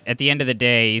City, but at the end of the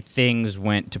day, things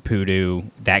went to poo-doo.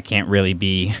 That can't really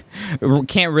be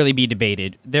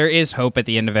debated. There is hope at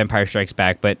the end of Empire Strikes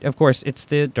Back, but of course, it's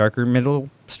the darker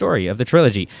middle story of the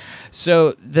trilogy.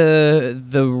 So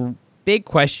the big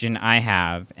question I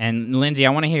have, and Lindsay,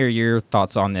 I want to hear your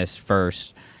thoughts on this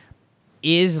first: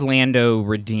 is Lando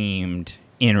redeemed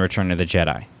in Return of the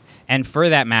Jedi? And for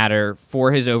that matter,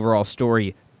 for his overall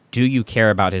story, do you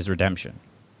care about his redemption?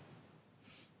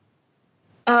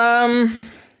 I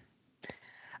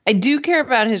do care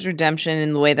about his redemption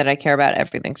in the way that I care about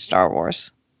everything Star Wars.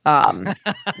 I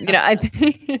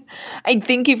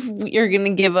think if you're going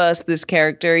to give us this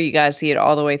character, you got to see it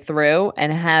all the way through,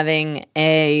 and having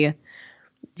a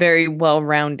very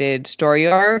well-rounded story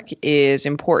arc is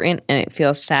important and it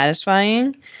feels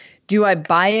satisfying. Do I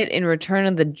buy it in Return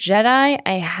of the Jedi?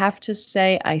 I have to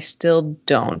say I still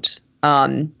don't.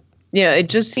 It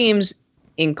just seems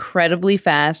incredibly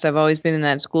fast. I've always been in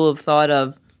that school of thought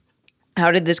of,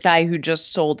 how did this guy who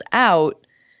just sold out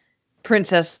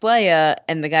Princess Leia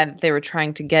and the guy that they were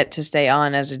trying to get to stay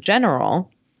on as a general,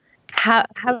 how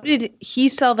did he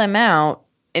sell them out?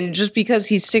 And just because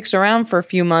he sticks around for a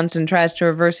few months and tries to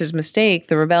reverse his mistake,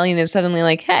 the rebellion is suddenly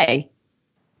like, hey,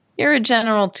 you're a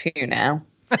general too now.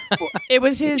 It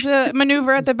was his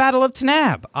maneuver at the Battle of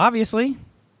Tanab, obviously.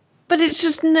 But it's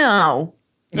just no.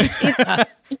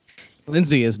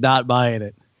 Lindsay is not buying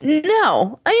it.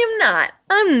 No, I am not.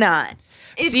 I'm not.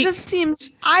 It just seems.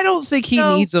 I don't think he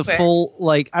needs a full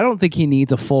I don't think he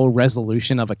needs a full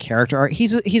resolution of a character arc.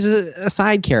 He's a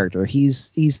side character.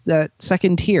 He's that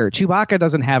second tier. Chewbacca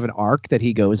doesn't have an arc that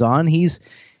he goes on. He's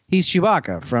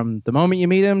Chewbacca from the moment you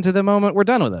meet him to the moment we're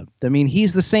done with him. I mean,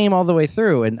 he's the same all the way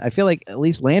through. And I feel like at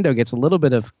least Lando gets a little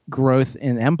bit of growth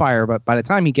in Empire, but by the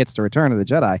time he gets to Return of the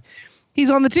Jedi, he's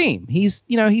on the team. He's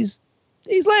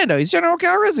Lando. He's General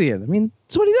Calrissian. I mean,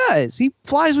 that's what he does. He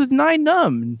flies with 9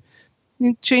 Num and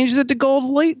he changes it to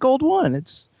gold 1.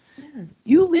 It's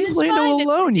you leave Lando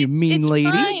alone, you mean lady.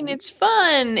 It's fine. It's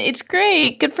fun. It's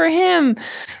great. Good for him.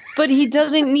 But he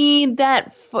doesn't need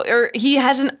that, or he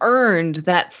hasn't earned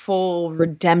that full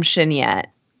redemption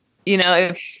yet.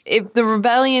 If the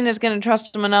rebellion is going to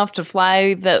trust him enough to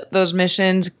fly those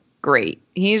missions, great.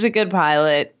 He's a good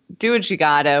pilot. Do what you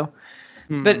gotta.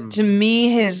 But to me,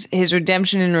 his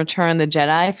redemption in Return of the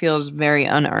Jedi feels very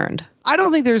unearned. I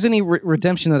don't think there's any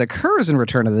redemption that occurs in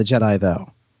Return of the Jedi,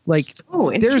 though. Like,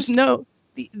 there's no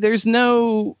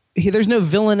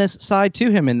villainous side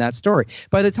to him in that story.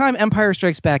 By the time Empire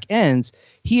Strikes Back ends,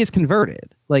 he is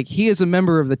converted. Like, he is a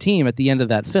member of the team at the end of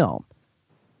that film.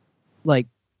 Like,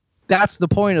 that's the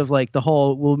point of like the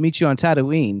whole "we'll meet you on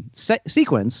Tatooine"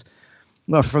 sequence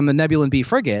from the Nebulon B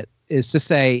frigate, is to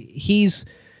say he's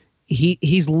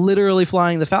he's literally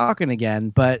flying the Falcon again,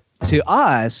 but to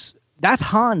us, that's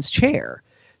Han's chair.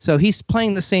 So he's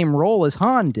playing the same role as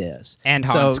Han does. And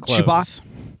Han's clothes.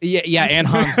 Yeah, and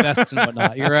Han's vests and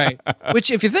whatnot. You're right.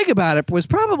 Which, if you think about it, was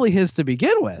probably his to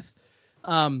begin with.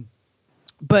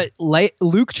 But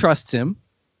Luke trusts him.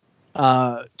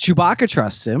 Chewbacca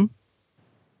trusts him.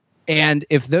 And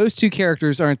if those two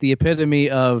characters aren't the epitome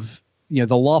of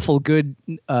the lawful good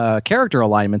character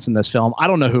alignments in this film, I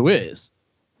don't know who is.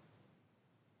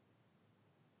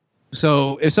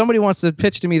 So if somebody wants to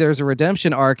pitch to me there's a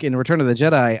redemption arc in Return of the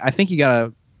Jedi, I think you got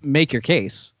to make your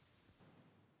case.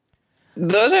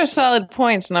 Those are solid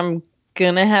points, and I'm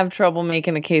going to have trouble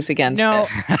making a case against it.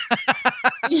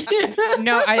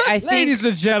 No, I think... Ladies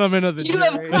and gentlemen of the You jury,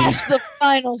 have crashed the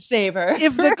final saber.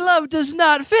 if the glove does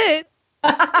not fit,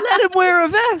 let him wear a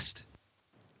vest.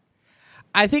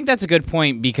 I think that's a good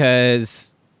point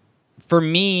because for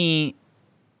me,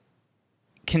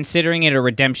 considering it a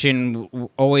redemption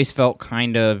always felt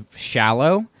kind of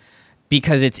shallow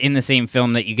because it's in the same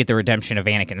film that you get the redemption of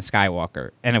Anakin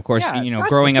Skywalker. And of course, that's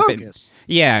growing the up focus.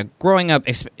 growing up,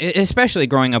 especially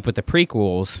growing up with the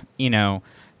prequels,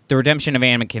 the redemption of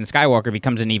Anakin Skywalker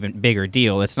becomes an even bigger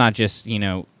deal. It's not just,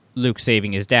 Luke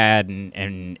saving his dad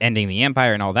and ending the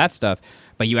Empire and all that stuff,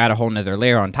 but you add a whole nother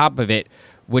layer on top of it,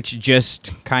 which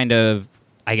just kind of,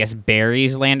 I guess,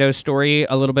 buries Lando's story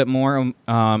a little bit more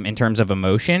in terms of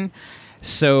emotion.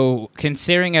 So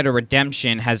considering it a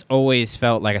redemption has always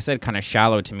felt, like I said, kind of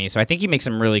shallow to me. So I think you make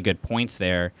some really good points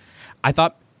there. I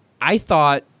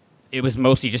thought it was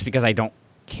mostly just because I don't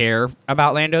care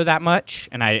about Lando that much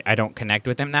and I don't connect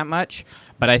with him that much.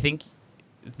 But I think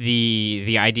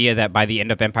the idea that by the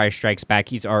end of Empire Strikes Back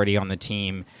he's already on the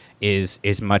team is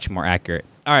much more accurate.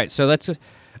 All right, so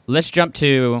let's jump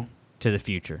to the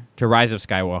future, to Rise of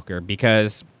Skywalker,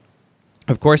 because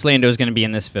of course Lando is going to be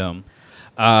in this film.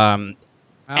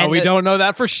 We don't know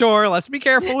that for sure. Let's be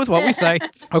careful with what we say.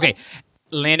 Okay,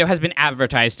 Lando has been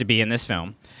advertised to be in this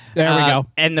film. There we go.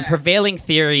 And the prevailing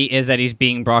theory is that he's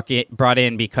being brought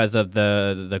in because of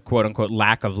the quote-unquote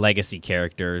lack of legacy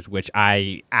characters, which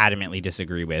I adamantly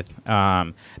disagree with.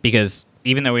 Because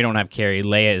even though we don't have Carrie,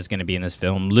 Leia is going to be in this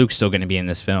film. Luke's still going to be in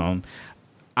this film.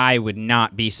 I would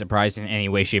not be surprised in any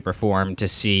way, shape, or form to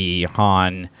see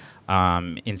Han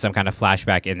in some kind of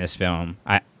flashback in this film.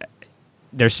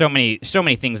 There's so many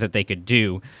things that they could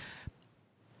do.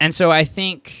 And so I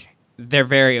think they're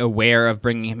very aware of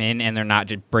bringing him in, and they're not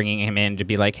just bringing him in to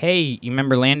be like, hey, you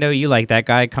remember Lando? You like that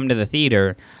guy? Come to the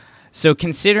theater. So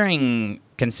considering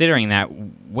that,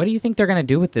 what do you think they're going to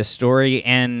do with this story?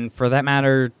 And for that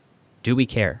matter, do we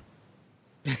care?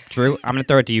 Drew, I'm going to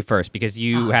throw it to you first because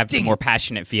you have more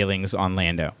passionate feelings on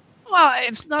Lando. Well,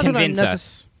 it's not Convince that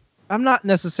us. I'm not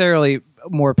necessarily a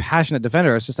more passionate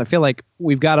defender. It's just I feel like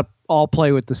we've got to all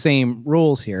play with the same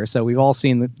rules here. So we've all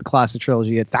seen the classic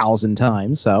trilogy 1,000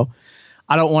 times. So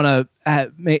I don't want to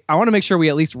I want to make sure we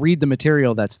at least read the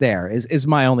material that's there is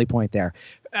my only point there.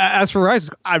 As for Rise,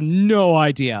 I have no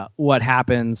idea what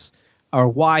happens or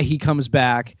why he comes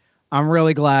back. I'm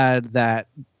really glad that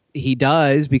he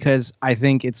does because I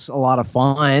think it's a lot of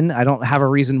fun. I don't have a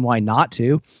reason why not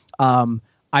to.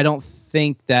 I don't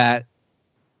think that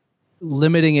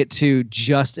limiting it to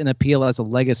just an appeal as a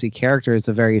legacy character is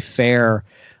a very fair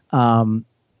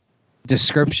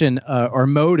description or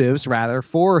motives rather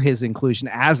for his inclusion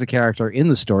as a character in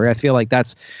the story. I feel like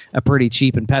that's a pretty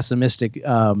cheap and pessimistic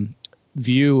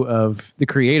view of the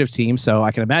creative team. So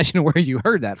I can imagine where you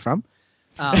heard that from.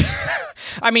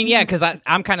 I mean, yeah, because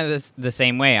I'm kind of the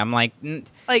same way. I'm like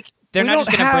they're not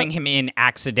just going to bring him in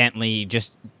accidentally.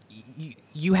 Just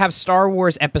you have Star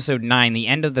Wars Episode 9, the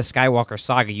end of the Skywalker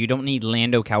saga. You don't need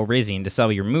Lando Calrissian to sell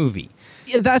your movie.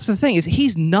 Yeah, that's the thing is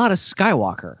he's not a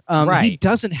Skywalker. Right. He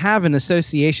doesn't have an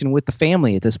association with the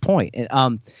family at this point.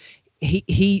 The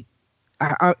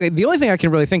only thing I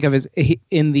can really think of is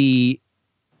in the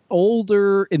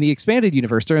expanded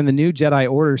universe, during the new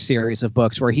Jedi Order series of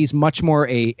books, where he's much more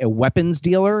a weapons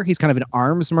dealer. He's kind of an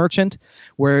arms merchant,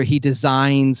 where he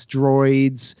designs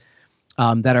droids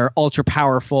that are ultra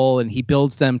powerful, and he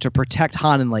builds them to protect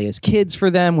Han and Leia's kids for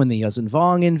them when the Yuuzhan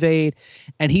Vong invade.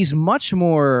 And he's much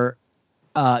more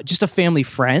just a family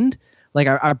friend. Like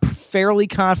I'm fairly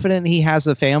confident he has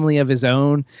a family of his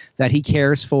own that he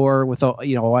cares for with a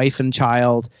wife and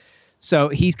child. So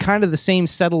he's kind of the same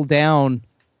settled down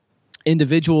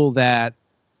individual that,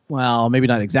 well, maybe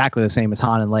not exactly the same as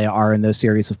Han and Leia are in those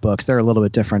series of books. They're a little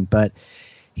bit different, but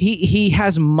he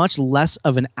has much less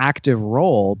of an active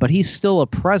role, but he's still a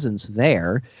presence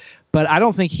there. But I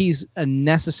don't think he's a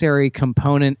necessary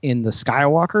component in the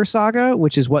Skywalker saga,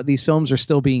 which is what these films are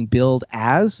still being billed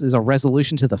as, is a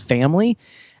resolution to the family.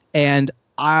 And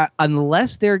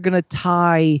unless they're going to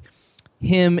tie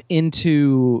him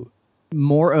into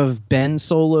more of Ben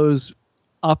Solo's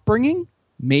upbringing,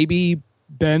 maybe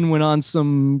Ben went on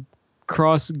some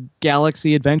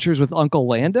cross-galaxy adventures with Uncle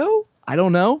Lando? I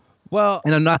don't know. Well,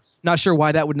 and I'm not sure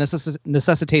why that would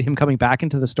necessitate him coming back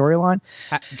into the storyline.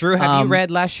 Drew, have you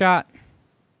read Last Shot?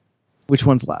 Which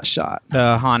one's Last Shot?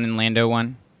 The Han and Lando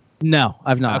one? No,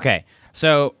 I've not. Okay.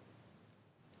 So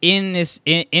in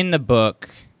the book,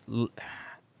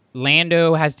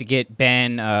 Lando has to get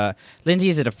Ben. Lindsay,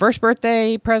 is it a first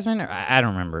birthday present? I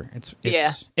don't remember.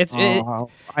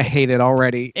 I hate it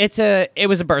already. It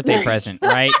was a birthday present,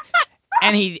 right?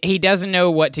 And he doesn't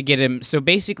know what to get him. So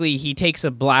basically, he takes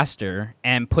a blaster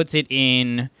and puts it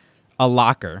in a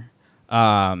locker.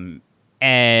 And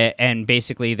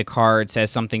basically, the card says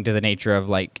something to the nature of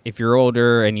like, if you're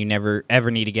older and you never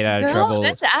ever need to get out of trouble.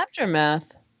 That's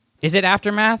Aftermath. Is it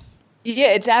Aftermath? Yeah,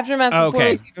 it's Aftermath before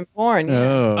he's even born.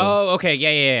 Yeah. Oh, okay.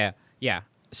 Yeah.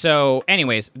 So,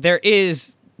 anyways,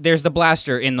 there's the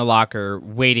blaster in the locker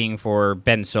waiting for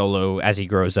Ben Solo as he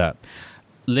grows up.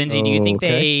 Lindsay, do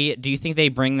you think they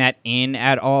bring that in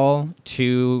at all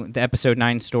to the Episode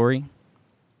 9 story?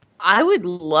 I would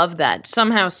love that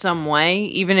somehow, some way,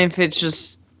 even if it's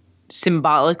just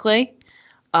symbolically.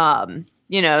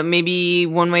 Maybe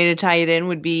one way to tie it in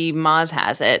would be Maz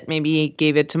has it. Maybe he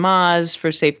gave it to Maz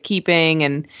for safekeeping,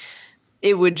 and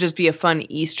it would just be a fun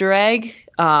Easter egg.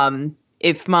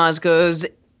 If Maz goes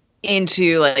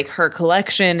into like her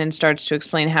collection and starts to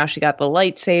explain how she got the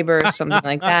lightsaber, something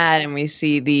like that, and we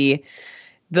see the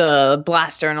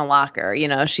blaster in a locker,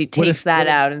 she takes that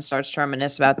out and starts to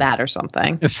reminisce about that or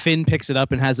something. If Finn picks it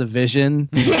up and has a vision.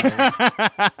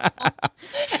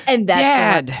 And that's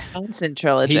Dad. the Johnson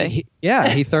trilogy.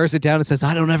 He throws it down and says,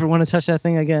 I don't ever want to touch that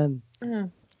thing again.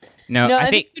 No, I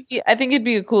think it'd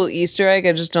be a cool Easter egg.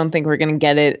 I just don't think we're going to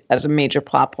get it as a major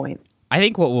plot point. I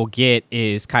think what we'll get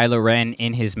is Kylo Ren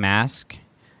in his mask,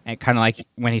 and kind of like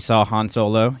when he saw Han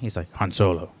Solo, he's like, Han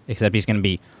Solo, except he's going to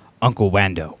be Uncle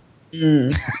Wando.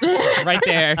 Right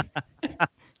there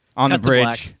on the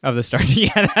bridge of the Star.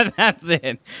 Yeah, that's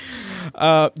it.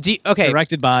 Okay.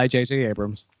 Directed by J.J.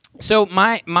 Abrams. So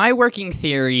my working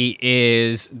theory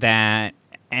is that,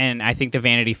 and I think the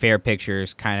Vanity Fair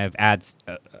pictures kind of adds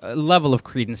a level of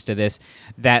credence to this,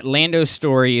 that Lando's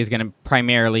story is going to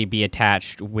primarily be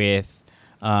attached with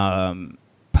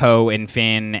Poe and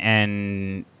Finn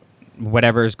and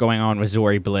whatever's going on with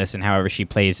Zori Bliss and however she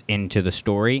plays into the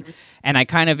story. And I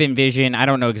kind of envision, I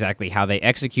don't know exactly how they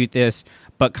execute this,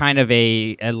 but kind of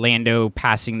a Lando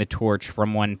passing the torch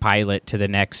from one pilot to the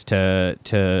next to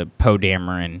Poe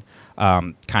Dameron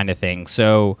kind of thing.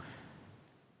 So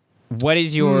what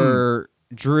is your,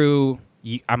 Drew,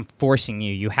 I'm forcing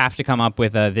you. You have to come up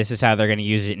with this is how they're going to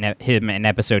use it him in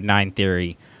Episode 9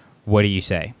 theory. What do you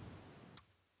say?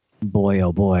 Boy,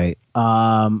 oh boy.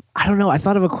 I don't know. I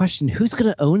thought of a question. Who's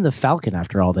going to own the Falcon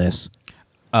after all this?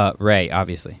 Rey,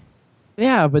 obviously.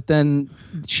 Yeah, but then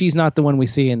she's not the one we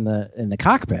see in the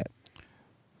cockpit.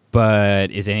 But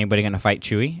is anybody going to fight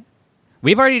Chewie?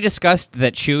 We've already discussed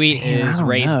that Chewie is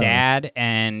Rey's dad,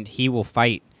 and he will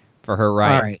fight for her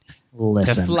right. All right,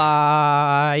 listen. To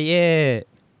fly it.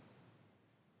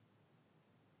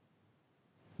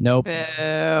 Nope.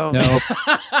 Boo. Nope.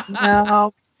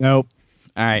 No. Nope.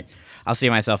 All right, I'll see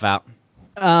myself out.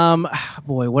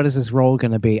 Boy, what is this role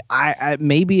going to be? I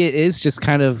maybe it is just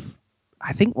kind of,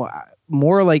 I think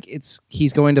more like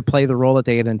he's going to play the role that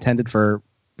they had intended for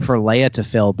Leia to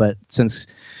fill, but since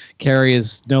Carrie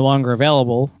is no longer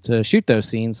available to shoot those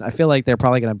scenes, I feel like they're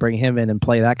probably going to bring him in and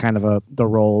play that kind of the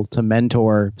role to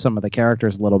mentor some of the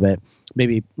characters a little bit.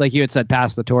 Maybe, like you had said,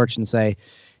 pass the torch and say,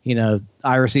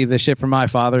 I received this ship from my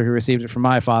father, who received it from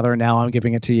my father, and now I'm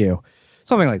giving it to you.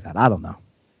 Something like that. I don't know.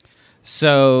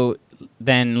 So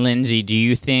then, Lindsay, do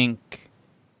you think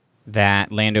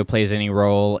that Lando plays any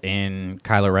role in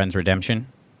Kylo Ren's redemption?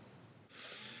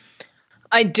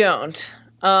 I don't.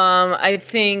 I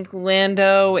think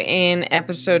Lando in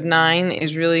Episode 9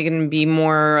 is really going to be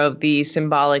more of the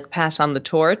symbolic pass on the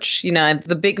torch.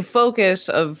 The big focus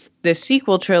of this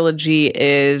sequel trilogy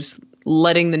is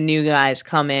letting the new guys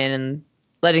come in and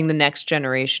letting the next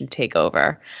generation take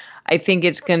over. I think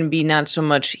it's going to be not so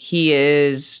much he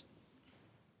is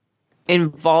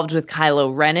involved with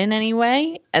Kylo Ren in any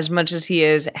way, as much as he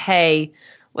is, hey,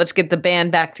 let's get the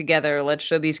band back together. Let's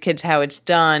show these kids how it's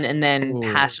done and then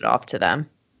pass it off to them.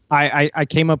 I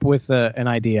came up with an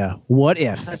idea. What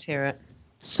if Let's hear it.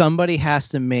 Somebody has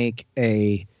to make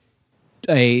a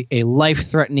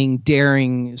life-threatening,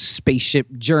 daring spaceship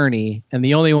journey, and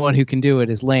the only one who can do it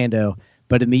is Lando,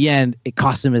 But in the end, it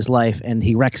costs him his life, and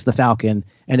he wrecks the Falcon,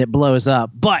 and it blows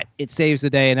up. But it saves the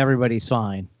day, and everybody's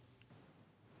fine.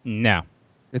 No.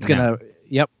 It's gonna.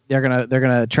 Yep, they're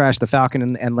gonna trash the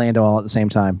Falcon and Lando all at the same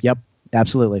time. Yep,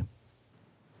 absolutely.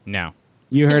 No.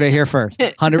 You heard it here first.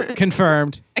 100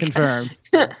 confirmed. Confirmed.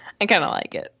 I kind of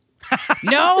like it.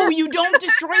 No, you don't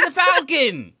destroy the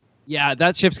Falcon. Yeah,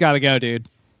 that ship's got to go, dude.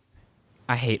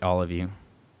 I hate all of you.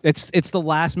 It's the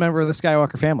last member of the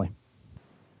Skywalker family.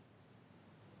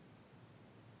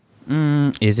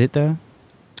 Is it though?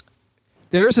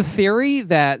 There's a theory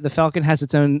that the Falcon has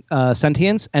its own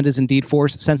sentience and is indeed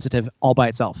force sensitive all by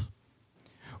itself.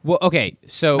 Well, okay,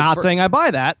 so not saying I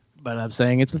buy that, but I'm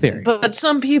saying it's a theory. But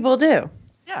some people do.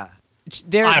 Yeah.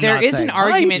 There is an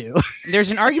argument.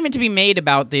 There's an argument to be made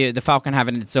about the Falcon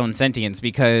having its own sentience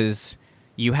because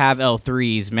you have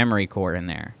L3's memory core in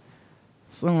there.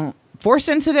 So force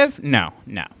sensitive? No,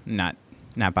 not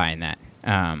buying that.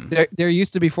 There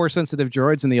used to be force sensitive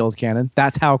droids in the old canon.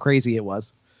 That's how crazy it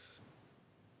was.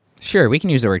 Sure, we can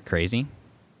use the word crazy.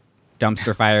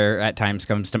 Dumpster fire at times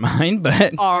comes to mind,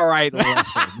 but all right,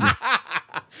 listen.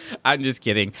 I'm just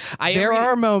kidding. There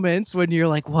are moments when you're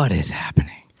like, "What is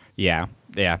happening?" Yeah,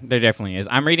 there definitely is.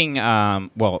 I'm reading,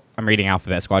 I'm reading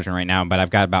Alphabet Squadron right now, but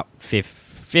I've got about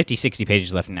 50, 60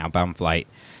 pages left in Outbound Flight,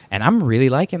 and I'm really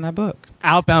liking that book.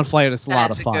 Outbound Flight is a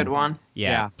lot of fun. That's a good one.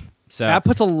 Yeah. So that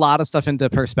puts a lot of stuff into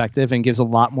perspective and gives a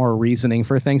lot more reasoning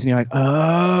for things, and you're like,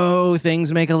 oh,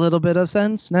 things make a little bit of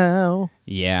sense now.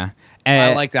 Yeah.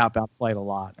 I liked Outbound Flight a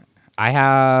lot.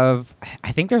 I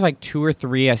think there's like 2 or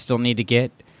 3 I still need to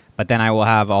get, but then I will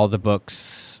have all the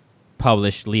books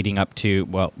published leading up to,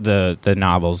 well, the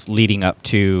novels leading up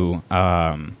to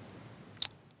A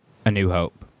New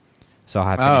Hope. So I'll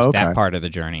have finished that part of the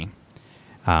journey.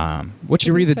 Did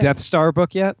you read the Death Star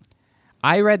book yet?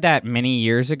 I read that many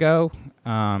years ago,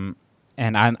 and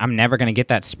I'm never going to get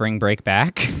that spring break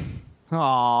back.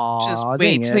 Aww, just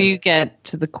wait till you get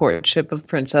to the courtship of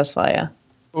Princess Leia.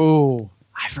 Oh,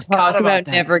 I forgot about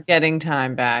that. Never getting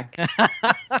time back.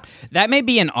 That may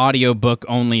be an audiobook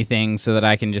only thing so that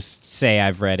I can just say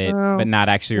I've read it, but not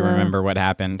actually remember what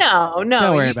happened. No.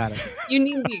 Don't worry about it. You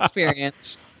need the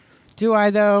experience. Do I,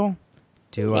 though?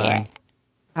 Do I?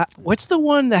 What's the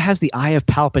one that has the Eye of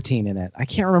Palpatine in it? I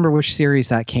can't remember which series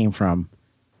that came from.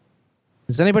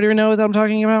 Does anybody know what I'm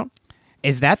talking about?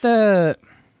 Is that the...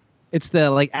 It's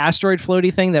the like asteroid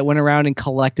floaty thing that went around and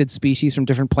collected species from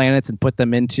different planets and put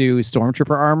them into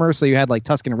stormtrooper armor. So you had like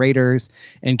Tusken Raiders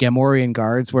and Gamorrean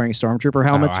guards wearing stormtrooper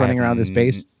helmets running around this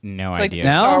base. No it's idea.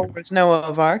 Like Star Wars Noah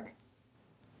of Arc.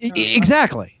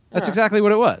 Exactly. That's exactly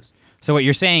what it was. So what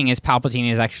you're saying is Palpatine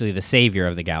is actually the savior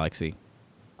of the galaxy.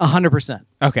 100%.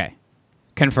 Okay.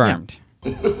 Confirmed.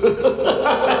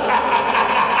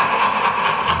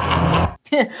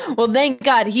 Well, thank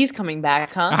God he's coming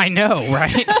back, huh? I know,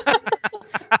 right?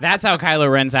 That's how Kylo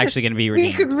Ren's actually going to be redeemed.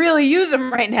 We could really use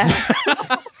him right now.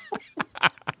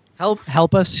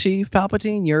 Help us, Sheev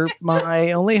Palpatine. You're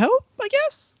my only hope, I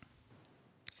guess.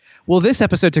 Well, this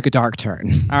episode took a dark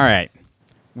turn. All right.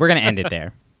 We're going to end it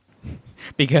there.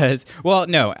 Because, well,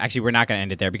 no, actually, we're not going to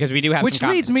end it there because we do have Which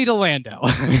leads me to Lando.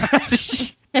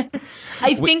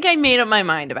 I think I made up my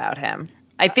mind about him.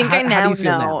 I think I now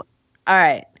know. All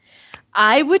right.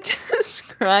 I would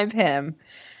describe him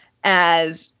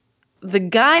as the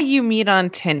guy you meet on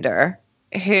Tinder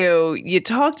who you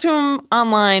talk to him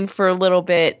online for a little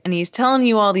bit and he's telling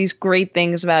you all these great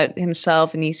things about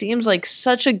himself and he seems like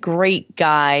such a great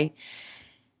guy.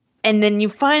 And then you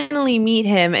finally meet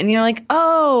him and you're like,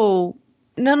 oh,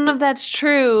 none of that's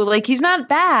true. Like, he's not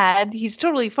bad. He's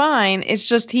totally fine. It's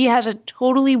just he has a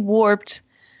totally warped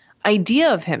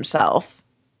idea of himself.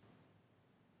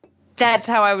 That's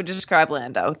how I would describe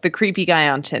Lando, the creepy guy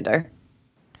on Tinder.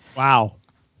 Wow.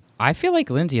 I feel like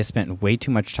Lindsay has spent way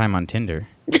too much time on Tinder.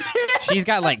 She's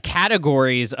got like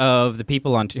categories of the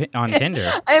people on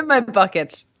Tinder. I have my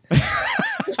buckets.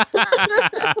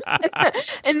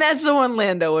 And that's the one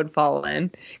Lando would fall in.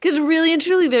 Because really and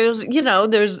truly, there's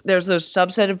those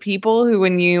subset of people who,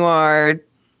 when you are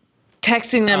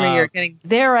texting them or you're getting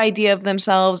their idea of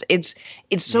themselves, it's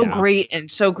so great and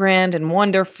so grand and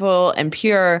wonderful and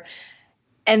pure.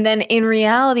 And then in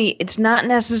reality, it's not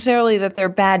necessarily that they're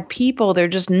bad people. They're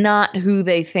just not who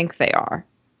they think they are.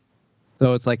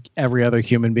 So it's like every other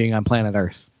human being on planet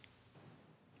Earth.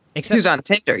 Except who's on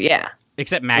Tinder, yeah.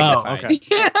 Except magnified. Oh, okay.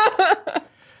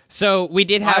 So we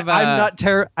did have... I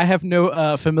have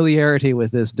no familiarity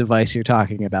with this device you're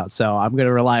talking about, so I'm going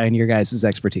to rely on your guys'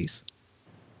 expertise.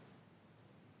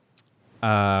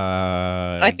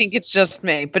 I think it's just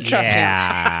me, but trust me.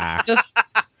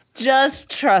 Just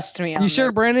trust me on You sure,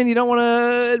 this. Brandon, you don't want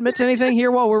to admit to anything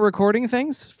here while we're recording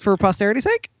things for posterity's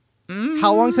sake?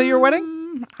 How long till your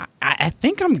wedding? I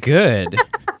think I'm good.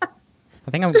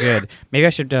 I think I'm good. Maybe I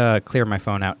should clear my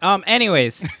phone out.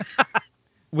 Anyways,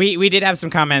 we did have some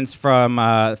comments from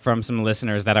some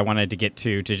listeners that I wanted to get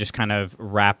to just kind of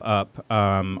wrap up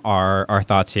our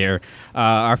thoughts here.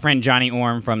 Our friend Johnny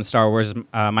Orm from Star Wars,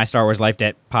 My Star Wars Life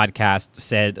Debt podcast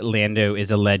said Lando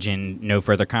is a legend. No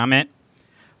further comment.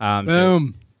 Boom. So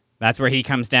that's where he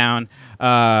comes down.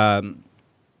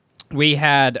 We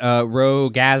had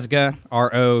Rogazga,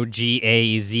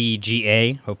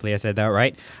 Rogazga, hopefully I said that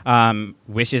right,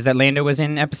 wishes that Lando was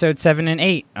in episode 7 and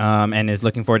 8 and is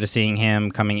looking forward to seeing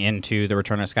him coming into The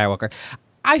Return of Skywalker.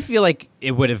 I feel like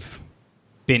it would have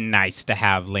been nice to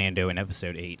have Lando in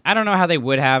episode 8. I don't know how they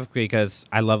would have because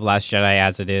I love Last Jedi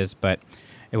as it is, but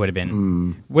it would have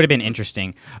been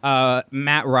interesting.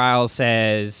 Matt Ryle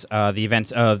says the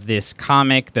events of this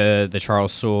comic, the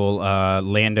Charles Soule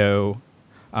Lando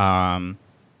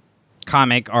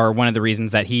comic, are one of the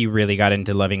reasons that he really got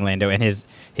into loving Lando, and his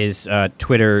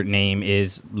Twitter name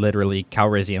is literally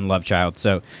Calrissian Lovechild.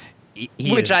 So,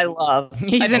 I love.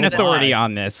 He's an authority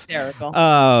on this.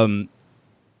 Hysterical.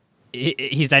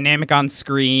 He's dynamic on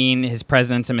screen. His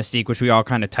presence and mystique, which we all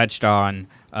kind of touched on,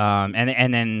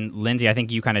 and then Lindsay, I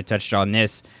think you kind of touched on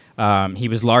this. He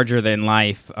was larger than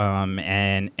life,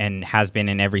 and has been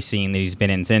in every scene that he's been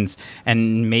in since.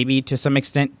 And maybe to some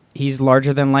extent, he's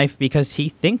larger than life because he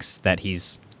thinks that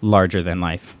he's larger than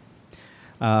life.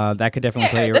 That could definitely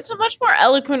play. That's a much more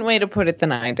eloquent way to put it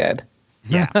than I did.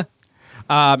 Yeah.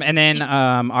 And then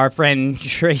our friend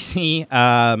Tracy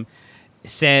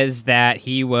says that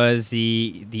he was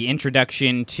the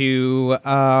introduction to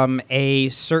a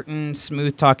certain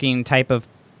smooth-talking type of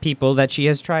people that she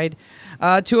has tried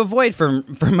to avoid for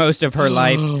most of her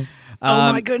life.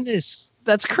 Oh my goodness,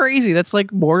 that's crazy. That's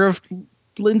like more of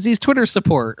Lindsay's Twitter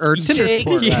support or Tinder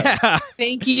support. Yeah.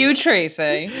 Thank you,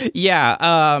 Tracy.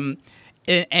 Yeah.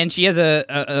 And she has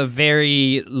a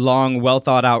very long, well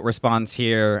thought out response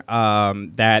here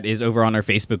that is over on our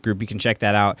Facebook group. You can check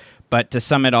that out. But to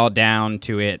sum it all down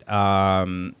to it,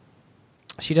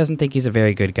 she doesn't think he's a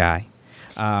very good guy.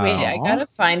 Wait, I gotta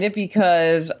find it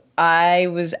because I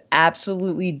was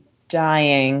absolutely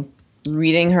dying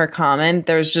reading her comment.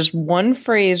 There's just one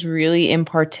phrase really in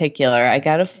particular. I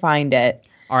gotta find it.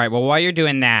 All right. Well, while you're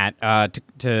doing that,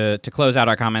 to close out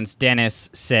our comments, Dennis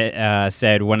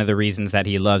said one of the reasons that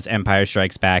he loves Empire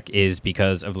Strikes Back is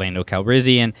because of Lando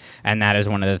Calrissian, and that is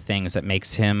one of the things that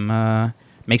makes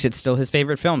it still his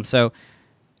favorite film. So,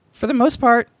 for the most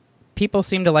part, people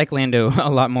seem to like Lando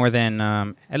a lot more than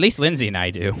at least Lindsay and I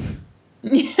do.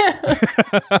 Yeah.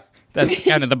 That's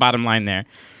kind of the bottom line there.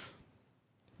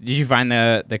 Did you find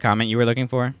the comment you were looking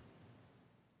for?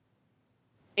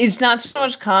 It's not so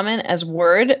much comment as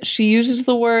word. She uses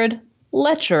the word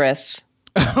lecherous.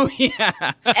 Oh, yeah.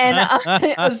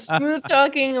 And a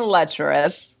smooth-talking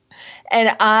lecherous.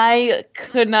 And I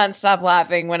could not stop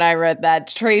laughing when I read that.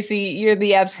 Tracy, you're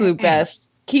the absolute best.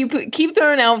 Keep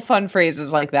throwing out fun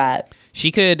phrases like that. She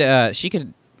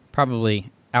could probably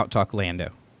out-talk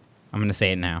Lando. I'm going to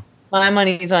say it now. My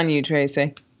money's on you,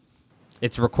 Tracy.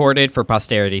 It's recorded for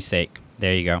posterity's sake.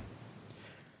 There you go.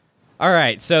 All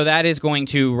right, so that is going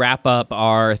to wrap up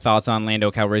our thoughts on Lando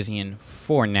Calrissian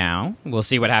for now. We'll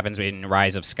see what happens in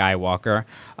Rise of Skywalker.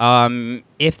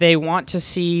 If they want to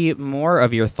see more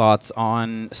of your thoughts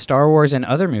on Star Wars and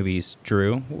other movies,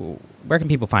 Drew, where can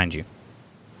people find you?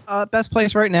 Best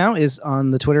place right now is on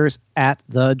the Twitters at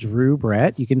the Drew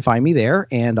Brett. You can find me there,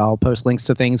 and I'll post links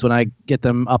to things when I get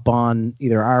them up on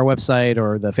either our website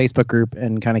or the Facebook group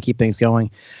and kind of keep things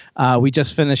going. We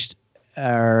just finished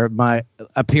my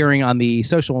appearing on the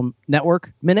Social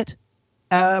Network Minute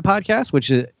podcast,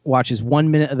 which watches 1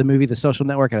 minute of the movie The Social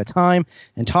Network at a time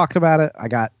and talk about it. I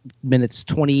got minutes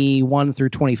 21 through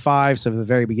 25, so the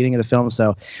very beginning of the film.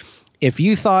 So if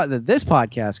you thought that this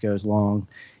podcast goes long,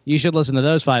 you should listen to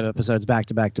those 5 episodes back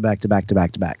to back to back to back to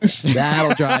back to back.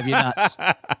 That'll drive you nuts.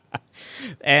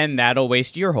 And that'll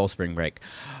waste your whole spring break.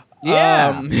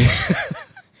 Yeah.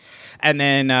 And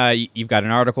then you've got an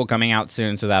article coming out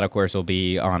soon, so that, of course, will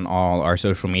be on all our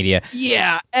social media.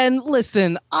 Yeah, and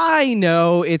listen, I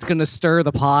know it's going to stir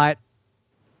the pot,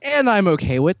 and I'm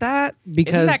okay with that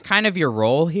because... Isn't that kind of your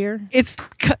role here? It's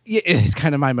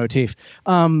kind of my motif.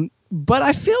 But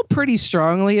I feel pretty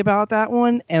strongly about that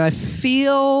one, and I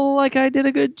feel like I did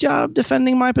a good job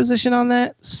defending my position on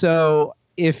that. So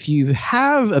if you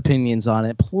have opinions on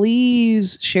it,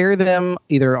 please share them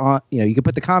either on, you can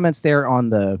put the comments there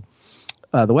on the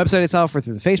website itself or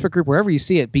through the Facebook group, wherever you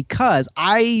see it, because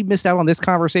I missed out on this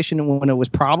conversation when it was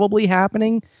probably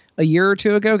happening a year or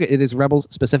two ago. It is Rebels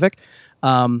specific.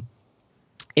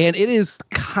 And it is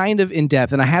kind of in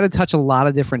depth, and I had to touch a lot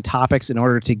of different topics in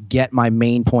order to get my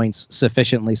main points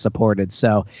sufficiently supported.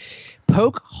 So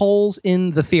poke holes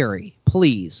in the theory,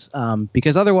 please,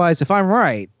 because otherwise, if I'm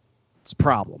right, it's a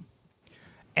problem.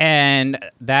 And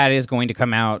that is going to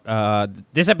come out.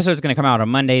 This episode is going to come out on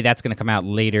Monday. That's going to come out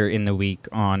later in the week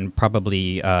on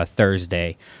probably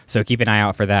Thursday. So keep an eye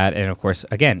out for that. And of course,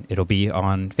 again, it'll be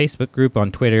on Facebook group,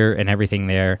 on Twitter, and everything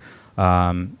there.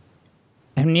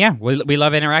 And yeah, we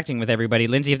love interacting with everybody.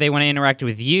 Lindsay, if they want to interact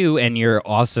with you and your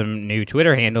awesome new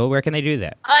Twitter handle, where can they do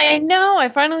that? I know. I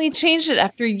finally changed it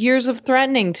after years of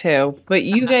threatening to. But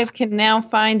you guys can now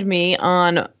find me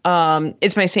on,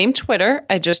 it's my same Twitter.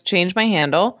 I just changed my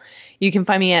handle. You can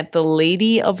find me at The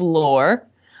Lady of Lore.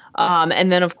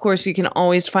 And then, of course, you can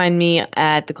always find me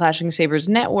at the Clashing Sabers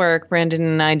Network. Brandon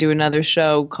and I do another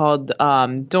show called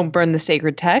Don't Burn the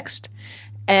Sacred Text.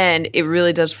 And it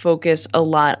really does focus a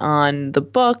lot on the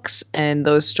books and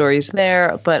those stories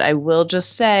there. But I will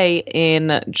just say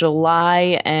in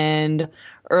July and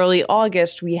early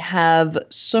August, we have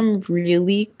some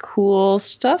really cool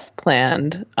stuff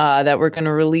planned that we're going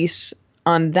to release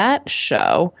on that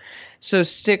show. So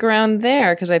stick around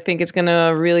there because I think it's going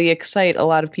to really excite a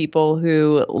lot of people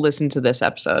who listen to this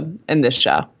episode and this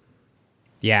show.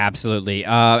 Yeah, absolutely.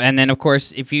 And then, of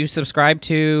course, if you subscribe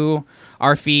to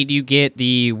our feed, you get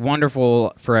the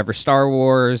wonderful Forever Star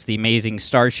Wars, the Amazing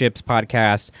Starships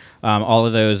podcast, all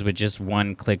of those with just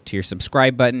one click to your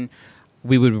subscribe button.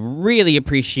 We would really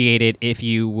appreciate it if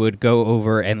you would go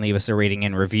over and leave us a rating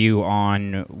and review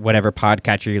on whatever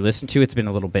podcatcher you listen to. It's been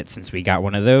a little bit since we got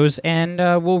one of those, and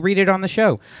we'll read it on the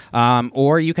show.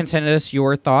 Or you can send us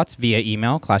your thoughts via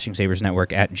email,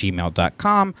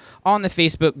 clashingsabersnetwork@gmail.com, on the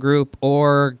Facebook group,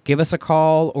 or give us a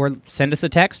call or send us a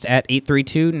text at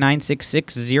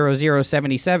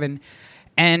 832-966-0077.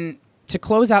 And to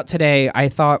close out today, I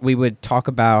thought we would talk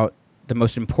about the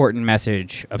most important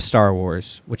message of Star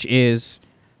Wars, which is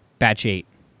Batch 8.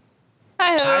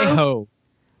 Hi-ho.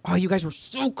 Oh, you guys were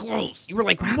so close. You were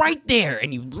like right there,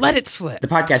 and you let it slip. The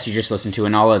podcast you just listened to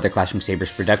and all other Clashing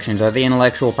Sabers productions are the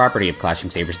intellectual property of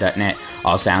ClashingSabers.net.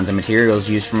 All sounds and materials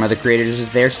used from other creators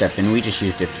is their stuff, and we just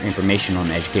used it for informational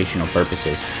and educational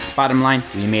purposes. Bottom line,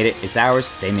 we made it, it's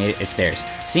ours, they made it, it's theirs.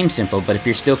 Seems simple, but if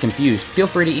you're still confused, feel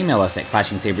free to email us at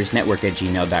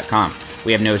ClashingSabersNetwork@gmail.com.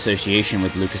 We have no association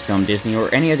with Lucasfilm, Disney,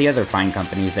 or any of the other fine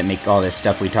companies that make all this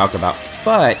stuff we talk about.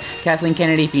 But, Kathleen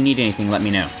Kennedy, if you need anything, let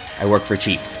me know. I work for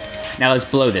cheap. Now let's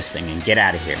blow this thing and get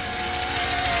out of here.